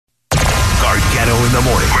in the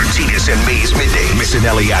morning. Martinez and Mays midday.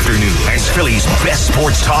 Missinelli afternoon. And Philly's best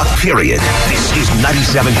sports talk, period. This is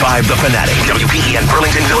 97.5 The Fanatic. WPEN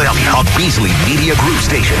Burlington, Philadelphia. A Beasley Media Group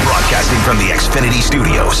station. Broadcasting from the Xfinity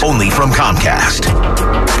Studios. Only from Comcast.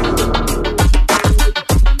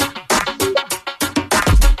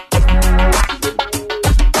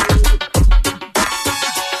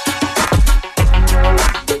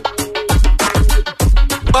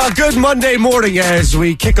 Good Monday morning as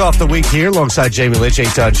we kick off the week here alongside Jamie Lynch,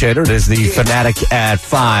 Eitan Chater. It is the Fanatic at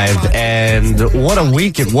 5. And what a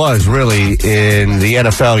week it was, really, in the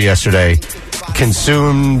NFL yesterday.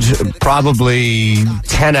 Consumed probably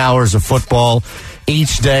 10 hours of football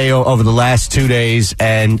each day over the last 2 days,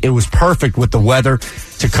 and it was perfect with the weather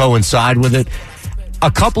to coincide with it. A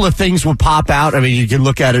couple of things would pop out. I mean, you can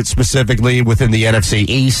look at it specifically within the NFC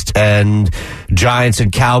East and Giants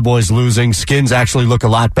and Cowboys losing. Skins actually look a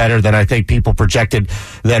lot better than I think people projected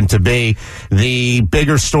them to be. The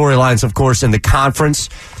bigger storylines, of course, in the conference,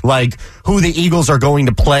 like who the Eagles are going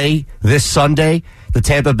to play this Sunday. The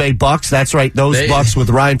Tampa Bay Bucks, that's right, those Bucks with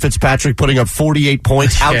Ryan Fitzpatrick putting up 48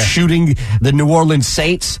 points, out shooting the New Orleans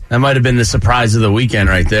Saints. That might have been the surprise of the weekend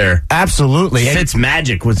right there. Absolutely.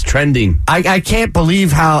 Fitzmagic was trending. I can't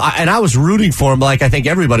believe how, and I was rooting for him like I think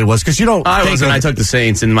everybody was, because you don't I wasn't. I took the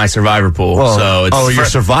Saints in my Survivor pool. Well, it's your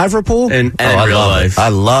Survivor pool? In real life. I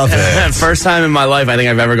love it. First time in my life I think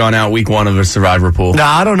I've ever gone out week one of a Survivor pool.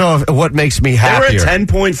 Now, I don't know what makes me happier. They were a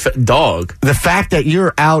 10-point dog. The fact that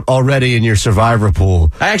you're out already in your Survivor pool.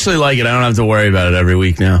 I actually like it. I don't have to worry about it every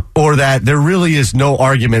week now. Or that there really is no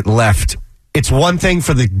argument left. It's one thing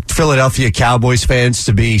for the Philadelphia Cowboys fans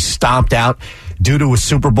to be stomped out due to a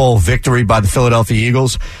Super Bowl victory by the Philadelphia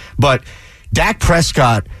Eagles, but Dak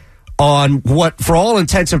Prescott on what, for all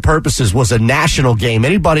intents and purposes, was a national game.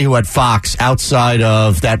 Anybody who had Fox outside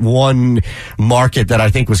of that one market that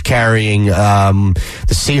I think was carrying the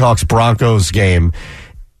Seahawks-Broncos game.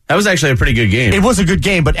 That was actually a pretty good game. It was a good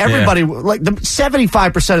game, but everybody, like the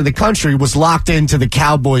 75% of the country was locked into the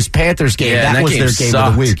Cowboys-Panthers game. That was their game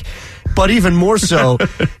of the week. But even more so,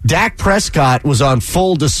 Dak Prescott was on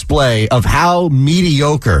full display of how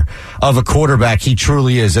mediocre of a quarterback he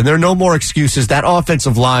truly is. And there are no more excuses. That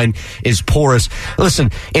offensive line is porous. Listen,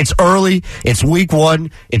 it's early. It's week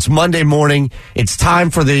one. It's Monday morning. It's time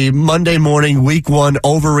for the Monday morning, week one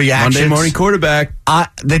overreactions. Monday morning quarterback.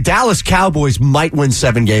 The Dallas Cowboys might win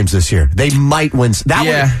 7 games this year. They might win.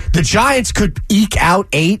 The Giants could eke out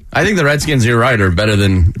 8. I think the Redskins, you're right, are better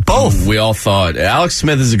than both we all thought. Alex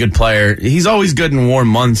Smith is a good player. He's always good in warm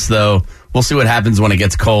months, though. We'll see what happens when it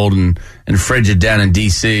gets cold and frigid down in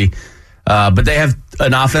D.C. But they have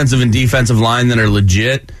an offensive and defensive line that are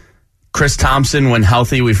legit. Chris Thompson, when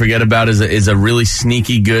healthy, we forget about, is a really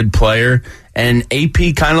sneaky good player. And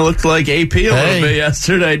AP kind of looked like AP a little bit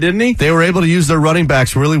yesterday, didn't he? They were able to use their running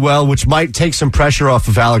backs really well, which might take some pressure off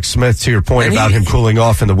of Alex Smith, to your point about him cooling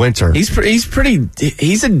off in the winter. He's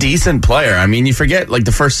a decent player. I mean, you forget, like,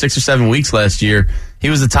 the first 6 or 7 weeks last year, he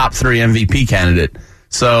was the top 3 MVP candidate.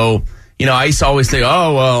 So, I used to always think,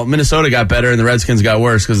 oh, well, Minnesota got better and the Redskins got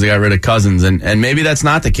worse because they got rid of Cousins. And maybe that's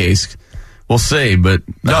not the case. We'll see, but...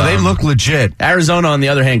 No, they look legit. Arizona, on the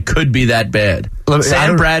other hand, could be that bad.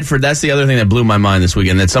 Sam Bradford, that's the other thing that blew my mind this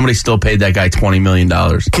weekend, that somebody still paid that guy $20 million.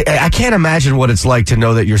 I can't imagine what it's like to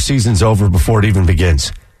know that your season's over before it even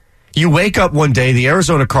begins. You wake up one day, the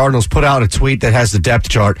Arizona Cardinals put out a tweet that has the depth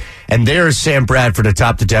chart, and there is Sam Bradford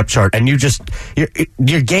atop the depth chart, and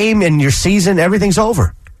your game and your season, everything's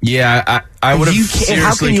over. Yeah, I would have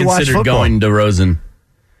seriously considered going to Rosen.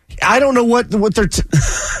 I don't know what they're...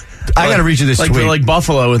 I got to read you this tweet. Like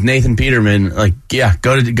Buffalo with Nathan Peterman. Like, yeah,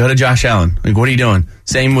 go to Josh Allen. Like, what are you doing?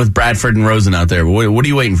 Same with Bradford and Rosen out there. What are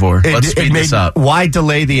you waiting for? Let's speed this up. Why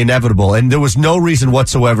delay the inevitable? And there was no reason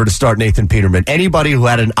whatsoever to start Nathan Peterman. Anybody who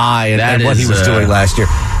had an eye at what he was doing last year.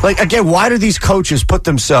 Like, again, why do these coaches put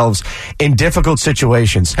themselves in difficult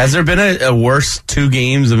situations? Has there been a worse 2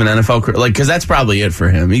 games of an NFL career? Like, because that's probably it for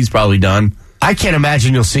him. He's probably done. I can't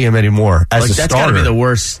imagine you'll see him anymore as a starter. That's got to be the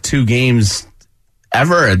worst 2 games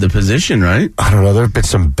ever at the position, right? I don't know. There have been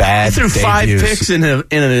some bad. He threw debuts. 5 picks in a. What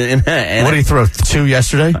did he throw? 2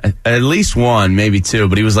 yesterday? At least 1, maybe 2,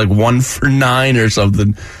 but he was like 1 for 9 or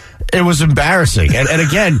something. It was embarrassing. And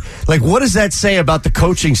again, like, what does that say about the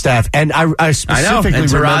coaching staff? And I specifically and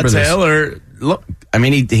remember Tyrod this. Taylor, look, I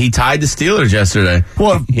mean, he tied the Steelers yesterday.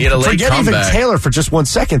 Well, he had a late forget comeback. even Taylor for just 1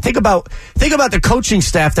 second. Think about the coaching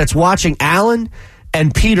staff that's watching Allen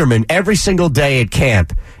and Peterman every single day at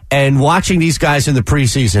camp and watching these guys in the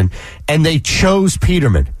preseason, and they chose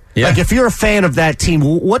Peterman. Yeah. Like, if you're a fan of that team,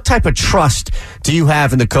 what type of trust do you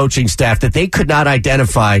have in the coaching staff that they could not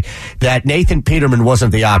identify that Nathan Peterman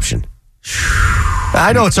wasn't the option?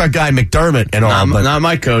 I know it's our guy McDermott and all, but not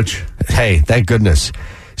my coach. Hey, thank goodness.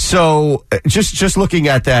 So, just looking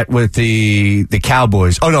at that with the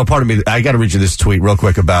Cowboys. Oh, no, pardon me. I got to read you this tweet real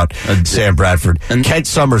quick about Sam Bradford. Kent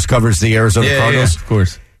Summers covers the Arizona Cardinals. Yeah, of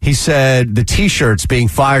course. He said the T-shirts being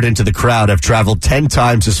fired into the crowd have traveled 10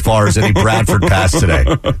 times as far as any Bradford pass today.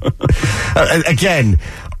 Again,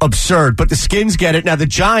 absurd. But the Skins get it. Now, the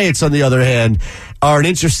Giants, on the other hand, are an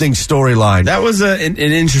interesting storyline. That was an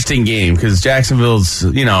interesting game because Jacksonville's,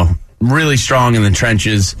 really strong in the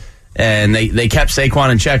trenches. And they kept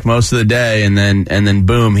Saquon in check most of the day, and then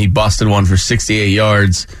boom, he busted one for 68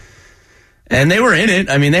 yards. And they were in it.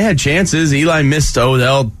 I mean, they had chances. Eli missed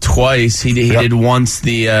Odell twice. He did once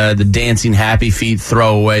the dancing happy feet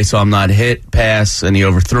throwaway, so I'm not hit pass, and he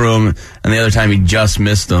overthrew him. And the other time he just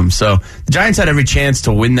missed him. So the Giants had every chance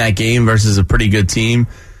to win that game versus a pretty good team,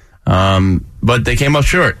 but they came up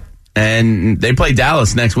short. And they play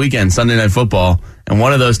Dallas next weekend, Sunday Night Football, and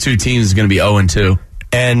one of those two teams is going to be 0-2.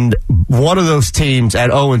 And one of those teams at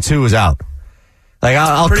 0-2 is out. Like,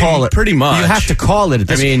 I'll call it. Pretty much. You have to call it.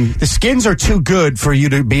 The Skins are too good for you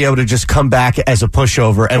to be able to just come back as a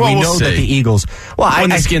pushover. And we know that the Eagles. Well,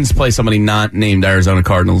 the Skins play somebody not named Arizona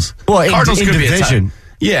Cardinals. Well, Cardinals in could division. Be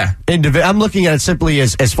yeah. I'm looking at it simply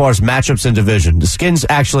as far as matchups in division. The Skins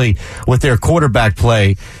actually, with their quarterback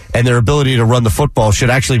play and their ability to run the football,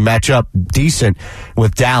 should actually match up decent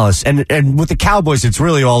with Dallas. And with the Cowboys, it's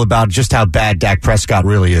really all about just how bad Dak Prescott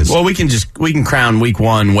really is. Well, we can crown week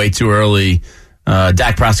one way too early.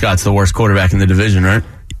 Dak Prescott's the worst quarterback in the division, right?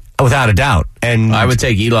 Without a doubt. And I would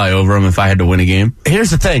take Eli over him if I had to win a game.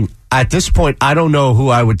 Here's the thing. At this point, I don't know who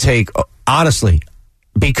I would take, honestly.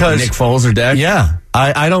 Because Nick Foles or Dak? Yeah.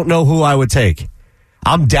 I don't know who I would take.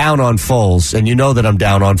 I'm down on Foles, and you know that I'm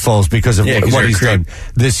down on Foles because of what he's done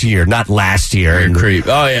this year, not last year. You're a creep.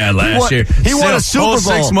 Oh, yeah, last year. He won a Super Bowl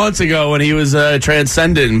 6 months ago when he was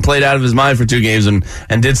transcendent and played out of his mind for 2 games and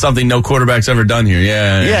did something no quarterback's ever done here.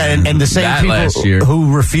 Yeah, and the same people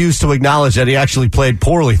who refuse to acknowledge that he actually played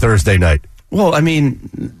poorly Thursday night. Well, I mean,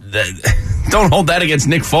 don't hold that against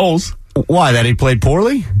Nick Foles. Why, that he played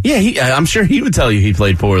poorly? Yeah, I'm sure he would tell you he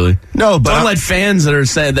played poorly. No, but don't let fans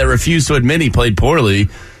that refuse to admit he played poorly,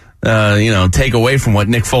 take away from what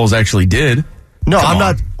Nick Foles actually did. No, I'm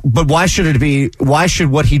not. But why should it be? Why should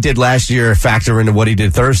what he did last year factor into what he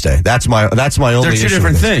did Thursday? That's my only issue. They're two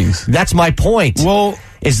different things. That's my point. Well,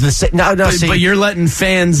 but you're letting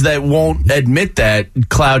fans that won't admit that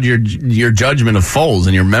cloud your judgment of Foles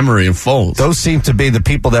and your memory of Foles. Those seem to be the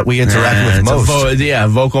people that we interact with most.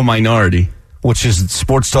 Vocal minority. Which is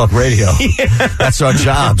sports talk radio. Yeah. That's our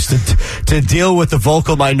jobs, to deal with the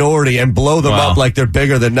vocal minority and blow them up like they're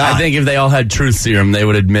bigger than not. I think if they all had truth serum, they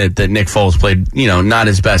would admit that Nick Foles played, not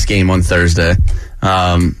his best game on Thursday.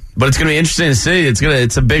 But it's going to be interesting to see.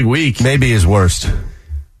 It's a big week. Maybe his worst.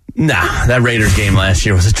 Nah, that Raiders game last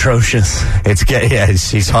year was atrocious.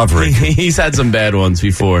 He's hovering. He's had some bad ones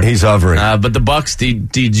before. He's hovering. But the Bucks,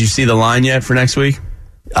 did you see the line yet for next week?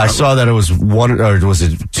 I saw that it was 1, or was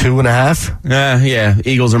it 2.5? Yeah.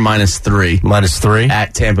 Eagles are -3. -3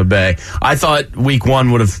 at Tampa Bay. I thought week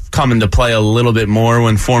 1 would have come into play a little bit more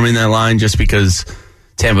when forming that line, just because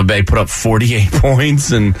Tampa Bay put up 48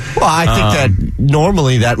 points. And I think that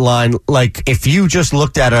normally that line, like if you just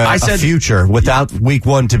looked at a future without week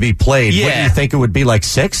 1 to be played, wouldn't you think it would be like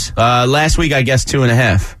 6? Last week, I guess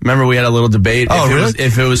 2.5. Remember, we had a little debate. Oh, really?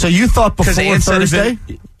 If it was, so you thought before Thursday?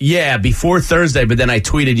 Yeah, before Thursday, but then I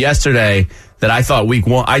tweeted yesterday that I thought week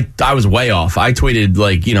 1, I was way off. I tweeted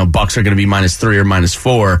Bucks are going to be -3 or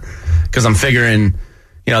 -4 because I'm figuring,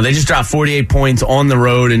 they just dropped 48 points on the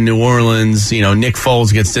road in New Orleans. Nick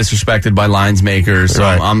Foles gets disrespected by lines makers. So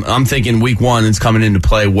right. I'm thinking week 1 is coming into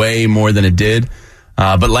play way more than it did.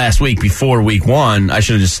 But last week, before week 1, I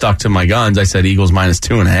should have just stuck to my guns. I said Eagles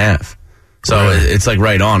 -2.5. So it's like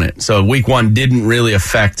right on it. So week 1 didn't really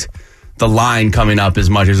affect the line coming up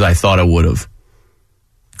as much as I thought it would have.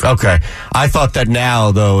 Okay. I thought that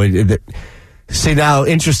now, though, now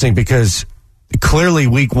interesting because clearly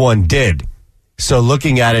week 1 did. So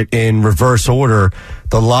looking at it in reverse order,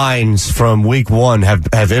 the lines from week 1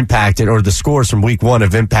 have impacted, or the scores from week 1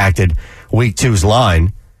 have impacted week 2's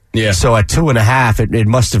line. Yeah. So at 2.5, it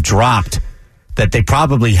must have dropped. That they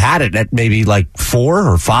probably had it at maybe like 4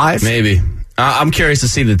 or 5. Maybe. I'm curious to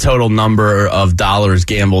see the total number of dollars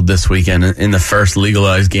gambled this weekend in the first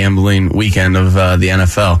legalized gambling weekend of the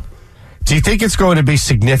NFL. Do you think it's going to be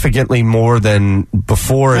significantly more than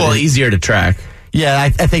before? Well, easier to track. Yeah, I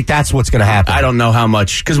think that's what's going to happen. I don't know how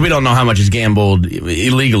much, because we don't know how much is gambled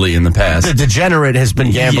illegally in the past. The degenerate has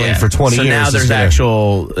been gambling for 20 years. So now there's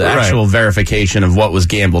actual verification of what was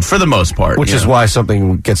gambled for the most part. Which is why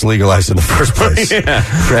something gets legalized in the first place.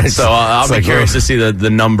 Right? So I'll be curious to see the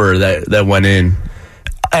number that went in.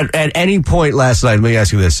 At any point last night, let me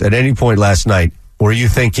ask you this. At any point last night, were you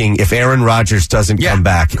thinking if Aaron Rodgers doesn't come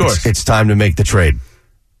back, it's time to make the trade?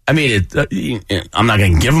 I mean, I'm not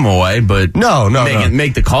going to give him away, but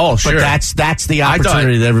make the call. Sure, but that's the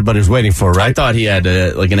opportunity that everybody was waiting for, right? I thought he had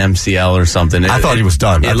like an MCL or something. I thought he was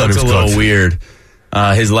done. It looked a little weird.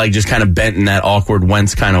 His leg just kind of bent in that awkward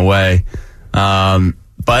Wentz kind of way.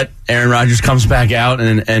 But Aaron Rodgers comes back out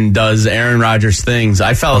and does Aaron Rodgers things.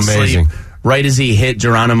 I fell asleep right as he hit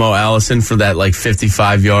Geronimo Allison for that like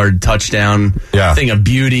 55-yard touchdown thing of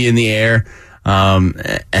beauty in the air. And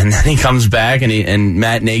then he comes back and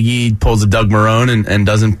Matt Nagy pulls a Doug Marrone and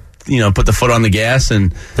doesn't, put the foot on the gas.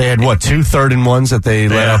 And they had 2 3rd and 1s that they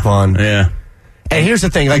let up on. Yeah. And here's the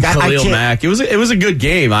thing, like Khalil Mack, it was a good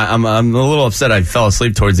game. I'm a little upset I fell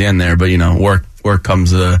asleep towards the end there, but work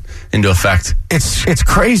comes into effect. It's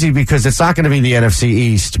crazy because it's not going to be the NFC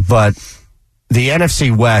East, but the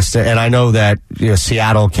NFC West, and I know that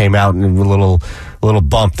Seattle came out in a little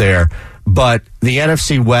bump there. But the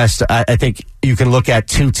NFC West, I think you can look at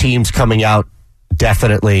 2 teams coming out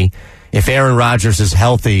definitely. If Aaron Rodgers is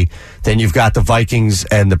healthy, then you've got the Vikings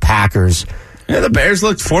and the Packers. Yeah, the Bears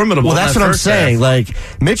looked formidable. Well, that's what I'm saying. Like,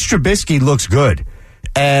 Mitch Trubisky looks good.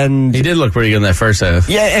 And he did look pretty good in that first half.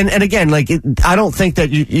 Yeah, and again, I don't think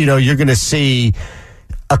that you're going to see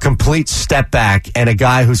a complete step back and a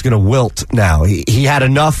guy who's going to wilt now. He had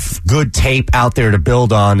enough good tape out there to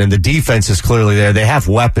build on, and the defense is clearly there. They have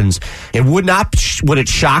weapons. Would it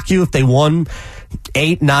shock you if they won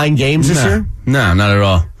 8-9 games this year? No, not at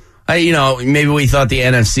all. Maybe we thought the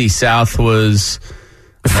NFC South was...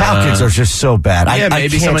 The Falcons are just so bad.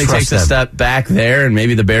 Maybe somebody takes a step back there, and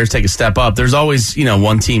maybe the Bears take a step up. There's always,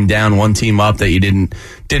 one team down, one team up that you didn't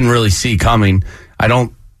really see coming.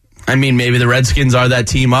 Maybe the Redskins are that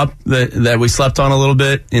team up that we slept on a little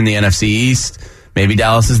bit in the NFC East. Maybe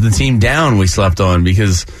Dallas is the team down we slept on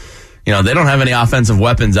because, they don't have any offensive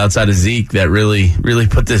weapons outside of Zeke that really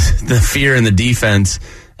put the fear in the defense.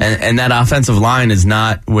 And that offensive line is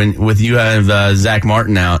not, with you have Zach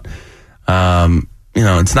Martin out,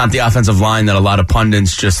 it's not the offensive line that a lot of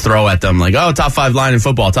pundits just throw at them like, oh, top 5 line in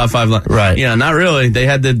football, top 5 line. Right. Not really. They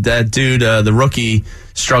had that dude, the rookie,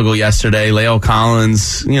 struggle yesterday. Leo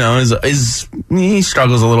Collins, he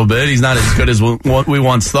struggles a little bit. He's not as good as what we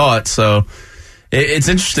once thought. So it's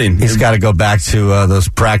interesting. He's got to go back to those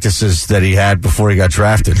practices that he had before he got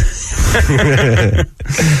drafted. So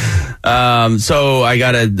I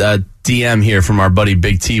got a DM here from our buddy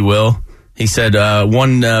Big T Will. He said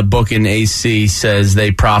one book in AC says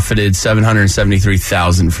they profited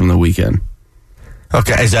 $773,000 from the weekend.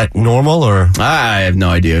 Okay, is that normal or? I have no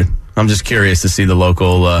idea. I'm just curious to see the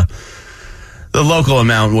local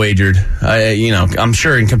amount wagered. I'm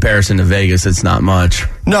sure in comparison to Vegas, it's not much.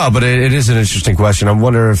 No, but it is an interesting question. I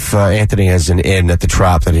wonder if Anthony has an in at the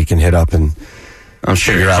Trop that he can hit up and I'm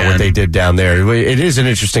sure figure out what they did down there. It is an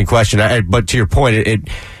interesting question. But to your point,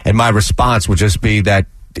 and my response would just be that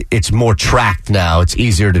it's more tracked now. It's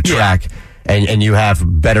easier to track, and you have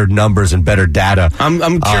better numbers and better data.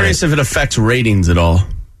 I'm curious if it affects ratings at all.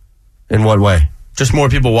 In what way? Just more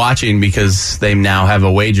people watching because they now have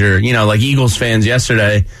a wager. Like Eagles fans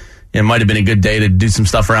yesterday, it might have been a good day to do some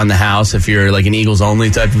stuff around the house if you're like an Eagles-only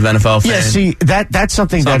type of NFL fan. Yeah, see, that's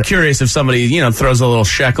something that... I'm curious if somebody, throws a little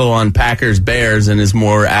shekel on Packers-Bears and is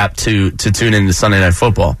more apt to tune into Sunday Night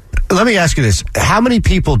Football. Let me ask you this. How many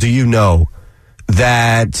people do you know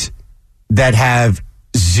that have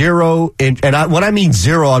zero, when I mean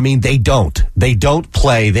zero, I mean they don't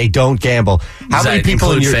play, they don't gamble. How many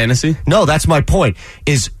people include fantasy? No, that's my point.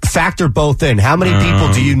 Is factor both in. How many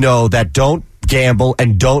people do you know that don't gamble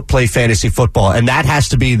and don't play fantasy football? And that has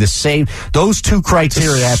to be the same. Those 2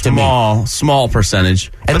 criteria have to be small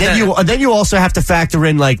percentage. And then you also have to factor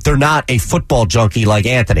in like they're not a football junkie like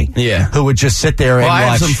Anthony. Yeah, who would just sit there and watch. I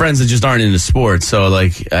have some friends that just aren't into sports, so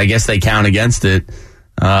like I guess they count against it.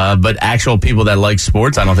 But actual people that like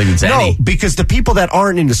sports, I don't think it's any. No, because the people that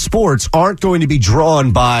aren't into sports aren't going to be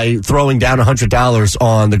drawn by throwing down $100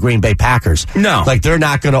 on the Green Bay Packers. No. Like, they're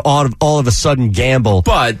not going to all of a sudden gamble.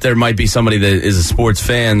 But there might be somebody that is a sports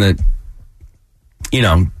fan that,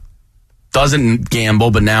 doesn't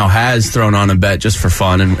gamble, but now has thrown on a bet just for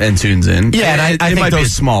fun and tunes in. Yeah, and I think might be a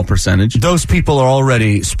small percentage. Those people are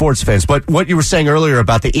already sports fans. But what you were saying earlier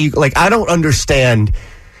about the Eagles, like, I don't understand...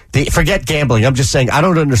 forget gambling. I'm just saying I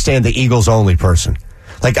don't understand the Eagles-only person.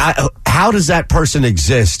 Like, how does that person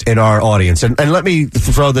exist in our audience? And let me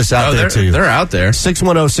throw this out there to you. They're out there.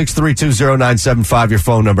 610-632-0975, your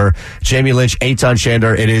phone number. Jamie Lynch, Eitan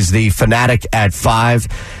Shander. It is the Fanatic at 5.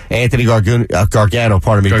 Anthony Gargano,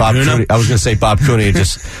 pardon me. Bob Cooney. I was going to say Bob Cooney. It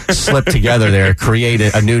just slipped together there,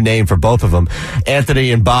 created a new name for both of them.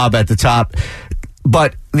 Anthony and Bob at the top.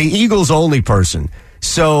 But the Eagles only person.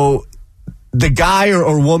 So the guy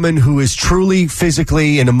or woman who is truly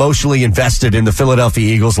physically and emotionally invested in the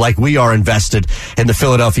Philadelphia Eagles, like we are invested in the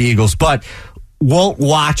Philadelphia Eagles, but won't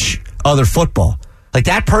watch other football. Like,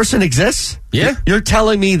 that person exists? Yeah. You're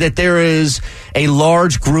telling me that there is a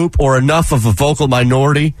large group or enough of a vocal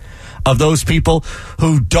minority of those people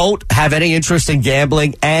who don't have any interest in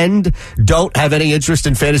gambling and don't have any interest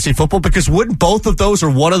in fantasy football? Because wouldn't both of those or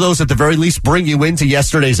one of those at the very least bring you into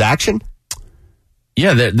yesterday's action?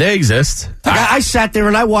 Yeah, they exist. Like, I sat there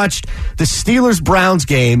and I watched the Steelers-Browns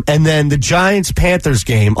game and then the Giants-Panthers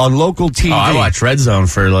game on local TV. Oh, I watched Red Zone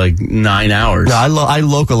for like 9 hours. No, I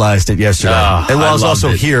localized it yesterday. And I was also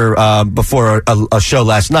here before a show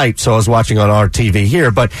last night, so I was watching on our TV here.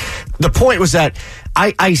 But the point was that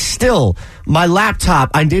I still, my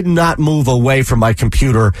laptop, I did not move away from my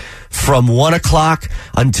computer from 1 o'clock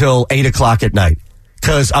until 8 o'clock at night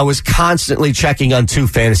because I was constantly checking on 2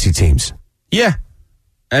 fantasy teams. Yeah.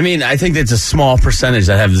 I mean, I think it's a small percentage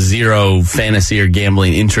that have zero fantasy or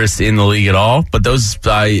gambling interest in the league at all. But those,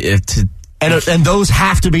 and those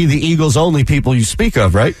have to be the Eagles only people you speak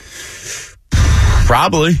of, right?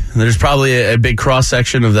 Probably. There's probably a big cross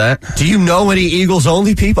section of that. Do you know any Eagles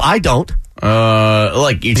only people? I don't.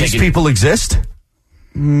 Like these people exist?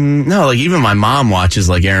 No, like even my mom watches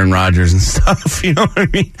like Aaron Rodgers and stuff. You know what I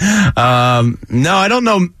mean? No, I don't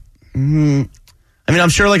know. I mean, I'm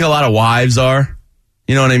sure like a lot of wives are.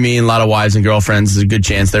 You know what I mean? A lot of wives and girlfriends. There's a good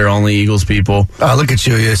chance they're only Eagles people. Oh, look at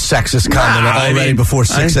you sexist comment already before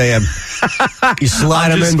 6 a.m. You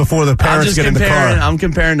slide them in before the parents get in the car. I'm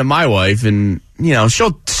comparing to my wife, and you know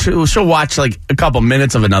she'll watch like a couple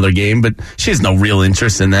minutes of another game, but she has no real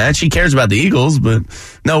interest in that. She cares about the Eagles, but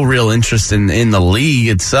no real interest in the league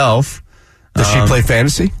itself. Does she play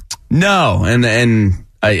fantasy? No, and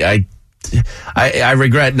I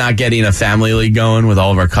regret not getting a family league going with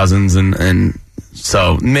all of our cousins and.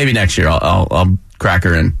 So maybe next year I'll crack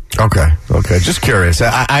her in. Okay. Just curious.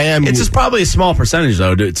 I am. It's just probably a small percentage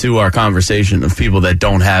though to our conversation of people that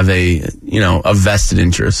don't have a vested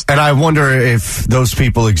interest. And I wonder if those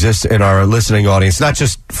people exist in our listening audience, not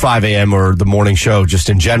just 5 a.m. or the morning show, just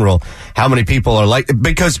in general. How many people are like?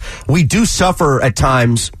 Because we do suffer at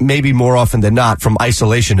times, maybe more often than not, from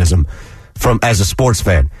isolationism, as a sports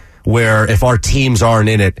fan, where if our teams aren't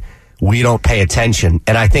in it, we don't pay attention.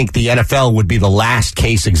 And I think the NFL would be the last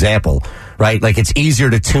case example, right? Like, it's easier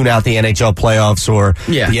to tune out the NHL playoffs or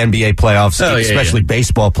the NBA playoffs, especially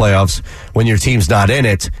baseball playoffs, when your team's not in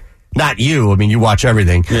it. Not you. I mean, you watch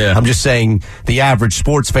everything. Yeah. I'm just saying the average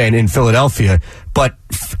sports fan in Philadelphia. But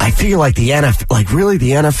I feel like the NFL, like really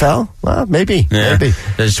the NFL? Well, maybe. Yeah. Maybe.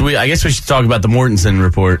 I guess we should talk about the Mortensen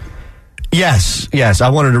report. Yes. I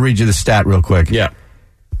wanted to read you the stat real quick. Yeah.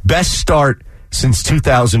 Best start since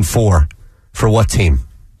 2004 for what team?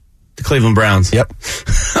 The Cleveland Browns. Yep.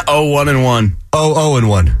 0-1-1.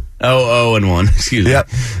 0-0-1. 0-0-1. Excuse me. Yep.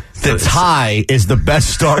 The tie is the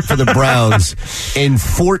best start for the Browns in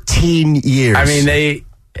 14 years. I mean,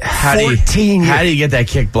 how do you get that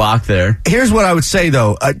kick block there? Here's what I would say,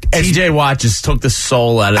 though. T.J. Watt just took the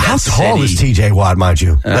soul out of that How tall city. is T.J. Watt, mind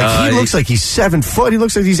you? He looks like he's 7 foot. He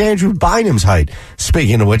looks like he's Andrew Bynum's height.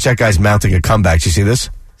 Speaking of which, that guy's mounting a comeback. You see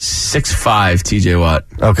this? 6'5", T.J. Watt.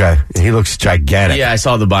 Okay. He looks gigantic. Yeah, I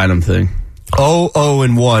saw the Bynum thing.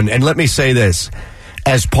 0-0-1. And let me say this.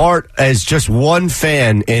 As just one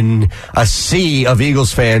fan in a sea of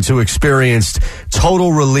Eagles fans who experienced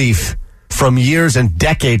total relief from years and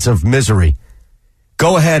decades of misery,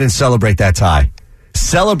 go ahead and celebrate that tie.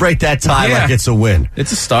 Celebrate that tie like it's a win.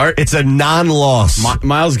 It's a start. It's a non-loss.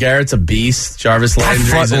 Miles Garrett's a beast. Jarvis Landry's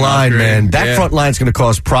that front line, man. That front line's going to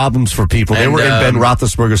cause problems for people. They were in Ben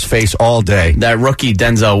Roethlisberger's face all day. That rookie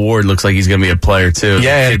Denzel Ward looks like he's going to be a player too.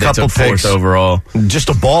 Yeah, a couple picks overall. Just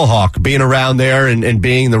a ball hawk, being around there and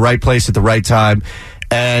being in the right place at the right time.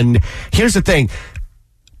 And here's the thing.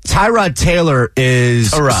 Tyrod Taylor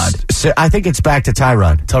is... Tyrod. I think it's back to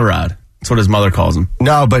Tyrod. Tyrod. That's what his mother calls him.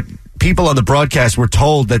 No, but... people on the broadcast were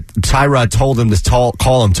told that Tyrod told him to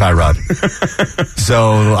call him Tyrod.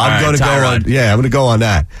 So I'm going to go on. Yeah, I'm going to go on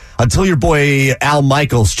that until your boy Al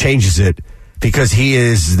Michaels changes it, because he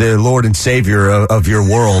is the Lord and Savior of your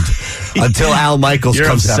world. Until Al Michaels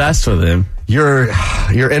comes out. You're obsessed with him.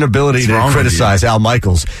 Your inability to criticize Al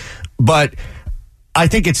Michaels, but I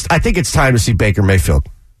think it's time to see Baker Mayfield.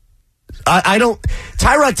 I don't.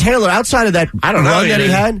 Tyrod Taylor, outside of that run that he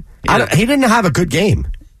had, he didn't have a good game.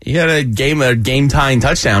 He had a game-tying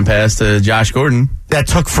touchdown pass to Josh Gordon. That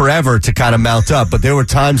took forever to kind of mount up, but there were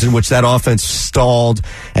times in which that offense stalled,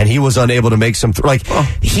 and he was unable to make some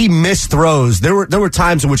he missed throws. There were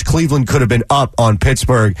times in which Cleveland could have been up on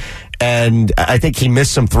Pittsburgh, and I think he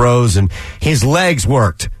missed some throws, and his legs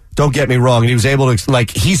worked. Don't get me wrong, and he was able to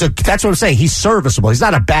that's what I'm saying. He's serviceable. He's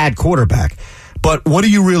not a bad quarterback, but what are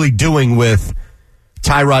you really doing with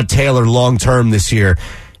Tyrod Taylor long term this year?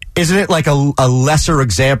 Isn't it like a lesser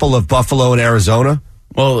example of Buffalo and Arizona?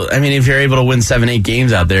 Well, I mean, if you're able to win 7-8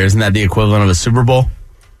 games out there, isn't that the equivalent of a Super Bowl?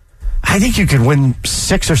 I think you could win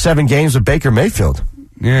 6 or 7 games with Baker Mayfield.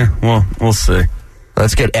 Yeah, well, we'll see.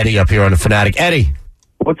 Let's get Eddie up here on the Fanatic. Eddie.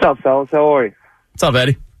 What's up, fellas? How are you? What's up,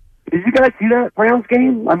 Eddie? Did you guys see that Browns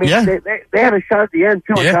game? I mean, yeah. they had a shot at the end,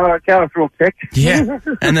 too. Yeah. Tyler threw a pick. Yeah,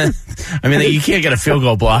 and then, I mean, you can't get a field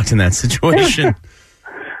goal blocked in that situation.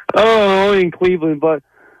 Oh, only in Cleveland, but...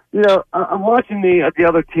 You know, I'm watching the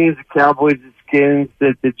other teams, the Cowboys, the Skins,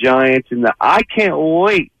 the Giants, and I can't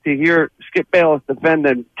wait to hear Skip Bayless defend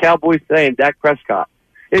the Cowboys today and Dak Prescott.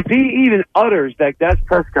 If he even utters that Dak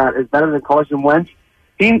Prescott is better than Carson Wentz,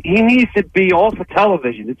 he needs to be off of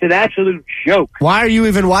television. It's an absolute joke. Why are you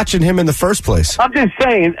even watching him in the first place? I'm just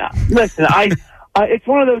saying, listen, it's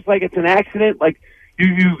one of those, like, it's an accident, like,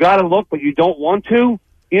 you got to look, but you don't want to.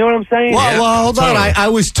 You know what I'm saying? Well, hold on. I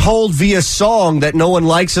was told via song that no one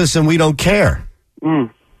likes us and we don't care. Well,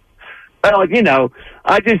 you know,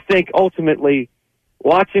 I just think ultimately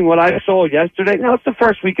watching what I saw yesterday, now it's the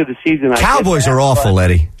first week of the season. Cowboys are awful,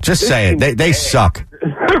 Eddie. Just say it. They suck.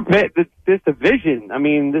 This division, I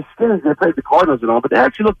mean, the Skins, they played the Cardinals and all, but they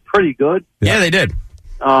actually looked pretty good. Yeah, they did.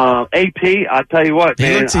 AP, I'll tell you what,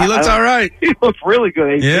 man. He looks all right. He looks really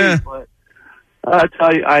good, AP. Yeah. But I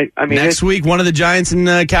tell you, I mean, next week, one of the Giants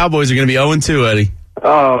and Cowboys are going to be 0-2, Eddie.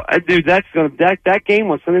 Oh, dude, that game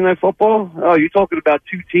on Sunday Night Football. Oh, you're talking about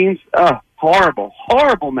two teams. Horrible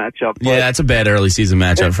matchup. Yeah, that's a bad early season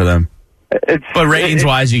matchup for them. But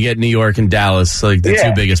ratings-wise, you get New York and Dallas, like the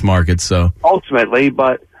two biggest markets. So ultimately,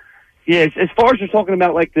 but yeah, as far as you're talking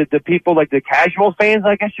about, like the people, like the casual fans,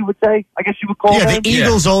 I guess you would say, I guess you would call them. Yeah, the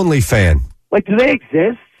Eagles only fan. Like, do they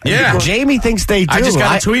exist? Yeah. Jamie thinks they do. I just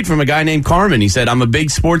got a tweet from a guy named Carmen. He said, I'm a big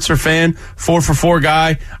Sportster fan, 4-for-4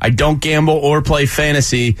 guy. I don't gamble or play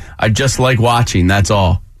fantasy. I just like watching. That's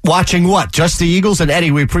all. Watching what? Just the Eagles? And Eddie,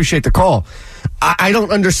 we appreciate the call. I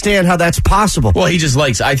don't understand how that's possible. Well, he just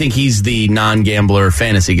likes, I think he's the non-gambler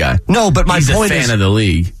fantasy guy. No, but my point is... He's a fan of the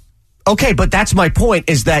league. Okay, but that's my point,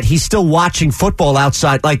 is that he's still watching football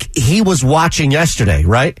outside. Like, he was watching yesterday,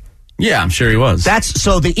 right? Yeah, I'm sure he was.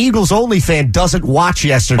 So the Eagles only fan doesn't watch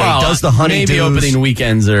yesterday, does the honeydews. Maybe opening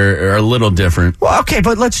weekends are a little different. Well, okay,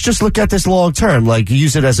 but let's just look at this long term. Like,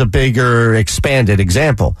 use it as a bigger, expanded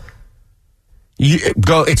example.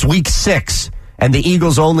 It's week 6, and the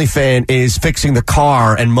Eagles only fan is fixing the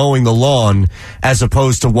car and mowing the lawn as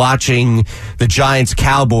opposed to watching the Giants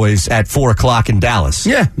Cowboys at 4 o'clock in Dallas.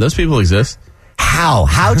 Yeah, those people exist. How?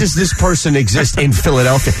 How does this person exist in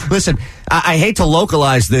Philadelphia? Listen, I hate to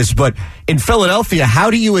localize this, but in Philadelphia, how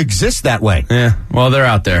do you exist that way? Yeah, well, they're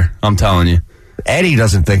out there, I'm telling you. Eddie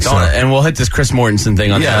doesn't think so. And we'll hit this Chris Mortensen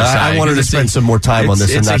thing on the other side. I wanted to spend some more time on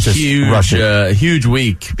this and not just rush it. It's a huge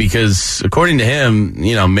week because, according to him,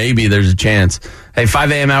 maybe there's a chance. Hey,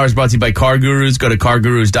 5 a.m. hours brought to you by Car Gurus. Go to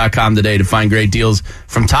cargurus.com today to find great deals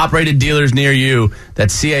from top-rated dealers near you.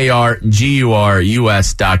 That's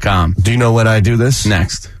CARGURUS.com. Do you know when I do this?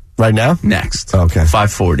 Next. Right now? Next. Okay.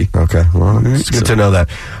 5:40. Okay. Well, it's good to know that.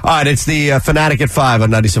 All right, it's the Fanatic at 5 on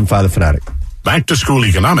 97.5 The Fanatic. Back to school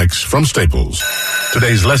economics from Staples.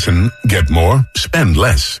 Today's lesson, get more, spend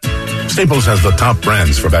less. Staples has the top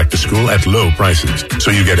brands for back to school at low prices,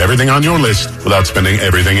 so you get everything on your list without spending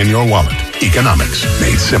everything in your wallet. Economics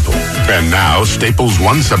made simple. And now, Staples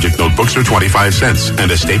one-subject notebooks are 25 cents,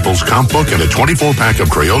 and a Staples comp book and a 24-pack of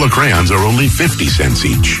Crayola crayons are only 50 cents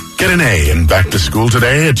each. Get an A in back to school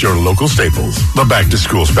today at your local Staples, the back to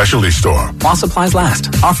school specialty store. While supplies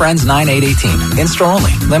last. Offer ends 9/8/18. In-store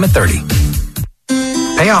only. Limit 30.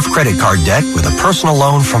 Pay off credit card debt with a personal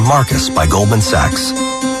loan from Marcus by Goldman Sachs.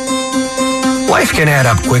 Life can add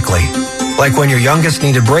up quickly, like when your youngest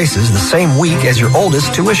needed braces the same week as your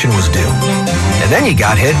oldest tuition was due. And then you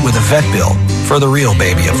got hit with a vet bill for the real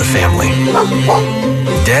baby of the family.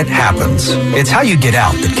 Debt happens. It's how you get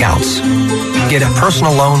out that counts. Get a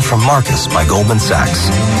personal loan from Marcus by Goldman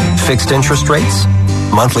Sachs. Fixed interest rates,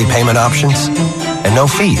 monthly payment options, and no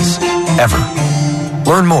fees, ever.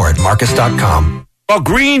 Learn more at Marcus.com. Well,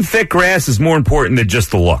 green, thick grass is more important than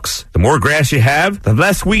just the looks. The more grass you have, the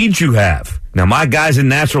less weeds you have. Now, my guys in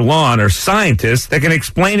Natural Lawn are scientists that can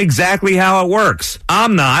explain exactly how it works.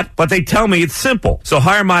 I'm not, but they tell me it's simple. So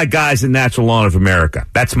hire my guys at Natural Lawn of America.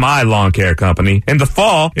 That's my lawn care company. In the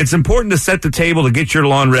fall, it's important to set the table to get your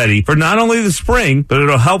lawn ready for not only the spring, but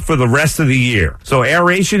it'll help for the rest of the year. So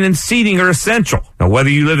aeration and seeding are essential. Now, whether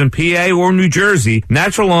you live in PA or New Jersey,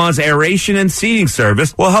 Natural Lawn's aeration and seeding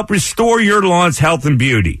service will help restore your lawn's health and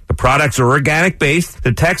beauty. The products are organic based,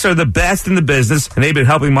 the techs are the best in the business, and they've been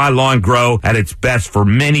helping my lawn grow at its best for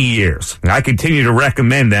many years. And I continue to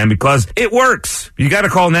recommend them because it works. You got to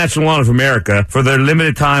call Natural Lawn of America for their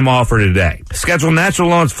limited time offer today. Schedule Natural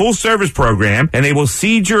Lawn's full service program and they will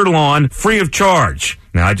seed your lawn free of charge.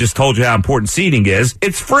 Now, I just told you how important seeding is.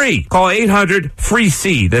 It's free. Call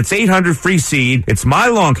 800-FREE-SEED. That's 800-FREE-SEED. It's my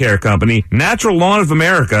lawn care company, Natural Lawn of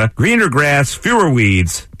America. Greener grass, fewer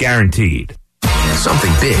weeds, guaranteed.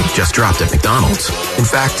 Something big just dropped at McDonald's. In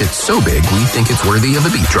fact, it's so big we think it's worthy of a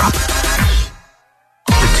beat drop.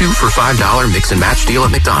 The 2 for $5 mix and match deal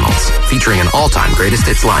at McDonald's, featuring an all-time greatest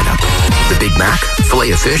hits lineup. The Big Mac,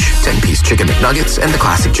 filet of fish, 10-piece chicken McNuggets, and the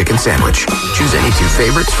classic chicken sandwich. Choose any 2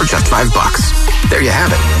 favorites for just $5. There you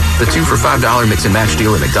have it. The 2 for $5 mix and match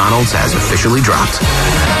deal at McDonald's has officially dropped.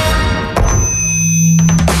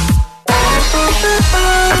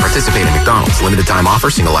 At participating McDonald's, limited time offer,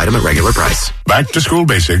 single item at regular price. Back to school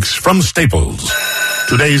basics from Staples.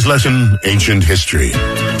 Today's lesson, ancient history.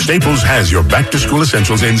 Staples has your back-to-school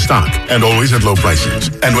essentials in stock and always at low prices.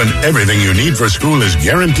 And when everything you need for school is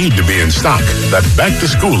guaranteed to be in stock, that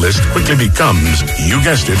back-to-school list quickly becomes, you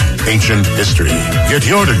guessed it, ancient history. Get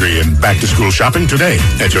your degree in back-to-school shopping today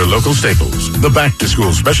at your local Staples, the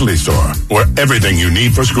back-to-school specialty store, where everything you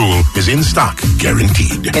need for school is in stock,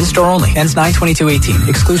 guaranteed. In-store only. Ends 9/22/18.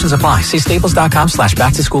 Exclusions apply. See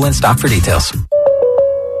staples.com/back-to-school in stock for details.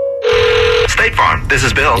 State Farm, this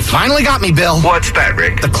is Bill. You finally got me, Bill. What's that,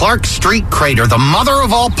 Rick? The Clark Street crater, the mother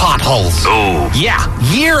of all potholes. Oh. Yeah,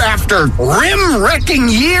 year after rim-wrecking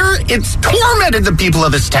year, it's tormented the people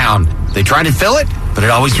of this town. They try to fill it, but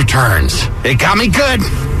it always returns. It got me good.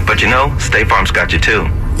 But you know, State Farm's got you too.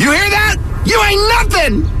 You hear that? You ain't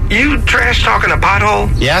nothing! You trash talking a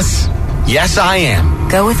pothole? Yes. Yes, I am.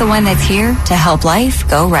 Go with the one that's here to help life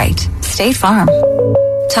go right. State Farm.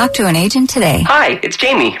 Talk to an agent today. Hi, it's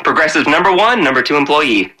Jamie, Progressive's #1, #2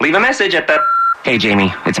 employee. Leave a message at the... Hey,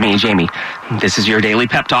 Jamie, it's me, Jamie. This is your daily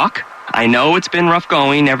pep talk. I know it's been rough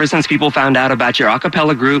going ever since people found out about your a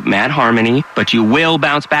cappella group, Mad Harmony, but you will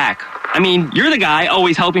bounce back. I mean, you're the guy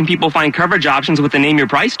always helping people find coverage options with the Name Your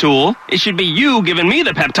Price tool. It should be you giving me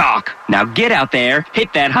the pep talk. Now get out there,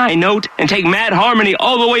 hit that high note, and take Mad Harmony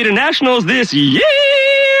all the way to nationals this year.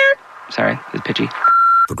 Sorry, it's pitchy.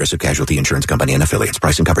 Progressive Casualty Insurance Company and Affiliates.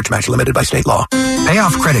 Price and coverage match limited by state law. Pay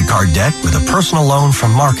off credit card debt with a personal loan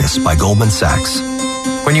from Marcus by Goldman Sachs.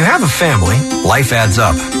 When you have a family, life adds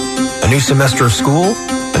up. A new semester of school,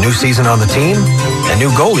 a new season on the team, and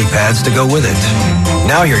new goalie pads to go with it.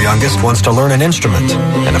 Now your youngest wants to learn an instrument.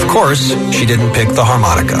 And of course, she didn't pick the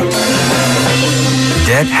harmonica.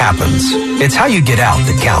 Debt happens. It's how you get out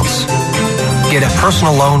that counts. Get a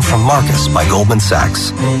personal loan from Marcus by Goldman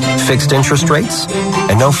Sachs. Fixed interest rates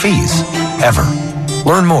and no fees, ever.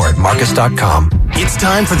 Learn more at Marcus.com. It's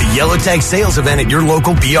time for the Yellow Tag sales event at your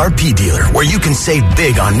local BRP dealer, where you can save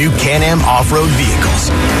big on new Can-Am off-road vehicles.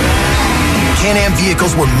 Can-Am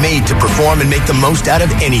vehicles were made to perform and make the most out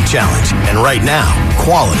of any challenge. And right now,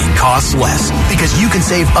 quality costs less, because you can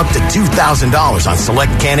save up to $2,000 on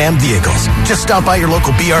select Can-Am vehicles. Just stop by your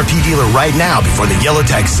local BRP dealer right now before the Yellow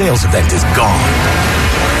Tag sales event is gone.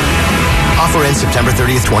 Offer ends September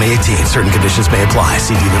 30th, 2018. Certain conditions may apply.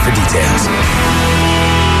 See dealer for details.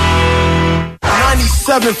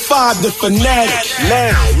 97.5 The Fanatic.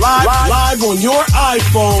 Now, live on your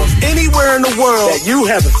iPhone, anywhere in the world that you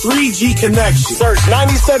have a 3G connection. Search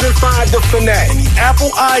 97.5 The Fanatic in the Apple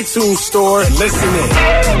iTunes store and listen in.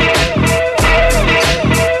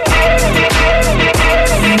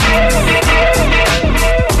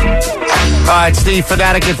 All right, it's the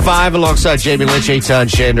Fanatic at 5 alongside Jamie Lynch, Eitan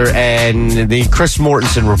Shander, and the Chris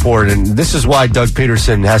Mortensen report. And this is why Doug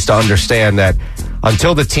Peterson has to understand that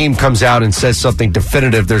until the team comes out and says something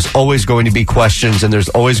definitive, there's always going to be questions and there's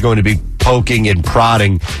always going to be poking and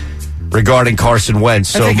prodding regarding Carson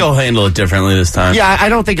Wentz. I think he'll handle it differently this time. Yeah, I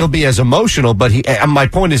don't think he'll be as emotional, but my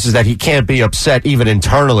point is that he can't be upset even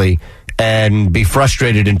internally and be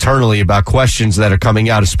frustrated internally about questions that are coming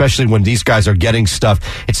out, especially when these guys are getting stuff.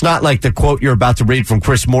 It's not like the quote you're about to read from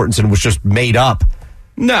Chris Mortensen was just made up.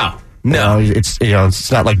 No. It's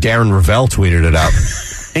not like Darren Ravel tweeted it out.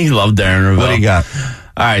 He loved Darren Ravel. What do you got?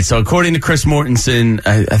 All right, so according to Chris Mortensen,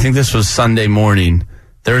 I think this was Sunday morning,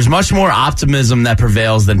 there is much more optimism that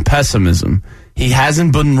prevails than pessimism. He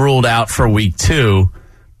hasn't been ruled out for week 2,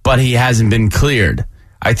 but he hasn't been cleared.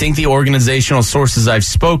 I think the organizational sources I've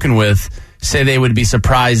spoken with say they wouldn't be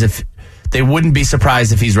surprised if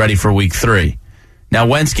he's ready for week 3. Now,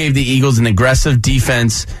 Wentz gave the Eagles an aggressive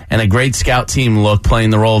defense and a great scout team look, playing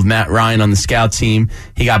the role of Matt Ryan on the scout team.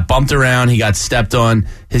 He got bumped around. He got stepped on.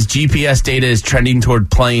 His GPS data is trending toward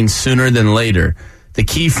playing sooner than later. The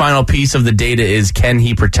key final piece of the data is, can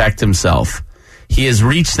he protect himself? He has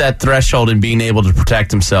reached that threshold in being able to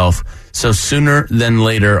protect himself, so sooner than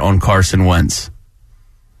later on Carson Wentz.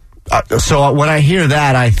 So when I hear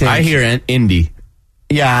that, I hear Indy.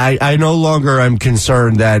 Yeah, I no longer am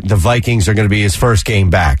concerned that the Vikings are going to be his first game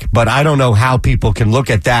back. But I don't know how people can look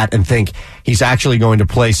at that and think he's actually going to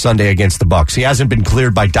play Sunday against the Bucs. He hasn't been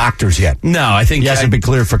cleared by doctors yet. No, I think he hasn't been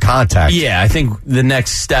cleared for contact. Yeah, I think the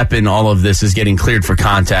next step in all of this is getting cleared for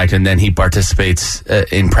contact, and then he participates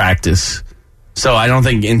in practice. So I don't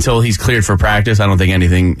think until he's cleared for practice, I don't think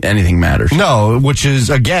anything matters. No, which is,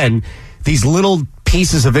 again, these little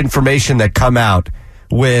pieces of information that come out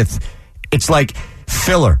with, it's like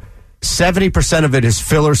filler. 70% of it is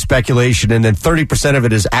filler speculation, and then 30% of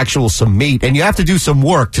it is actual some meat. And you have to do some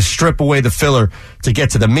work to strip away the filler to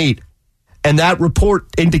get to the meat. And that report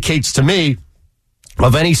indicates to me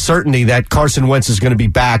of any certainty that Carson Wentz is going to be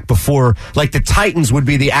back before, like the Titans would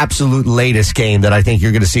be the absolute latest game that I think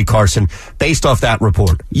you're going to see Carson based off that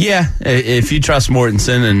report. Yeah, if you trust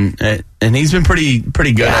Mortensen, and he's been pretty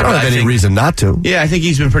good. Yeah, I don't have any reason not to. Yeah, I think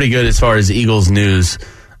he's been pretty good as far as Eagles news.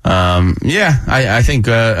 I think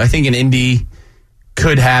an Indy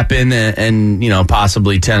could happen, and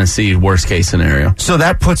possibly Tennessee, worst case scenario. So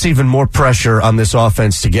that puts even more pressure on this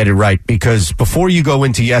offense to get it right, because before you go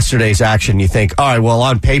into yesterday's action, you think, all right, well,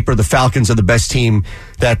 on paper, the Falcons are the best team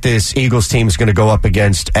that this Eagles team is going to go up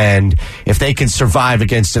against, and if they can survive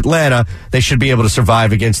against Atlanta, they should be able to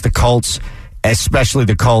survive against the Colts, especially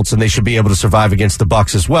the Colts, and they should be able to survive against the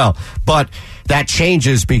Bucs as well. But that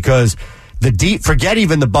changes because forget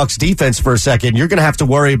even the Bucs defense for a second. You're going to have to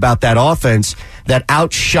worry about that offense that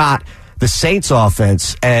outshot the Saints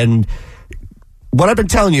offense. And what I've been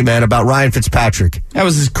telling you, man, about Ryan Fitzpatrick. That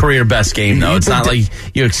was his career best game, though. It's not like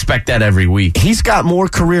you expect that every week. He's got more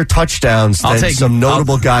career touchdowns than some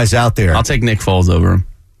notable guys out there. I'll take Nick Foles over him.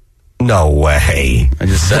 No way. I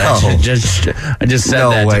just said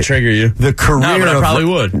that to trigger you. The career but I probably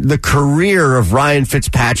would. The career of Ryan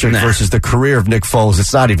Fitzpatrick versus the career of Nick Foles,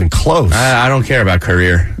 it's not even close. I don't care about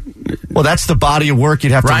career. Well, that's the body of work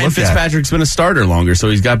you'd have to look at. Ryan Fitzpatrick's been a starter longer, so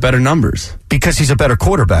he's got better numbers. Because he's a better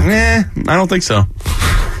quarterback. I don't think so.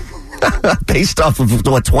 Based off of,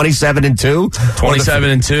 27-2?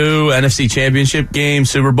 27-2, NFC Championship game,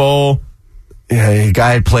 Super Bowl. Yeah, a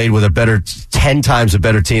guy played with 10 times a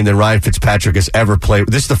better team than Ryan Fitzpatrick has ever played.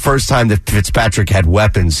 This is the first time that Fitzpatrick had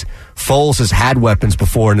weapons. Foles has had weapons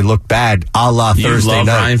before, and it looked bad a la Thursday night. You love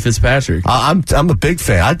Ryan Fitzpatrick. I'm a big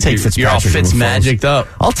fan. I'd take Fitzpatrick. You're all Fitz-magicked up.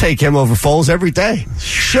 I'll take him over Foles every day.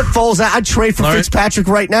 Ship Foles out. I'd trade for Fitzpatrick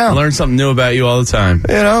right now. I learn something new about you all the time.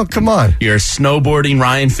 Come on. You're a snowboarding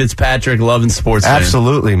Ryan Fitzpatrick loving sports fan.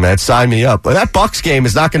 Absolutely, man. Sign me up. But that Bucs game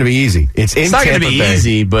is not going to be easy. It's not going to be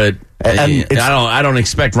easy, but I don't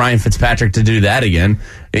expect Ryan Fitzpatrick to do that again.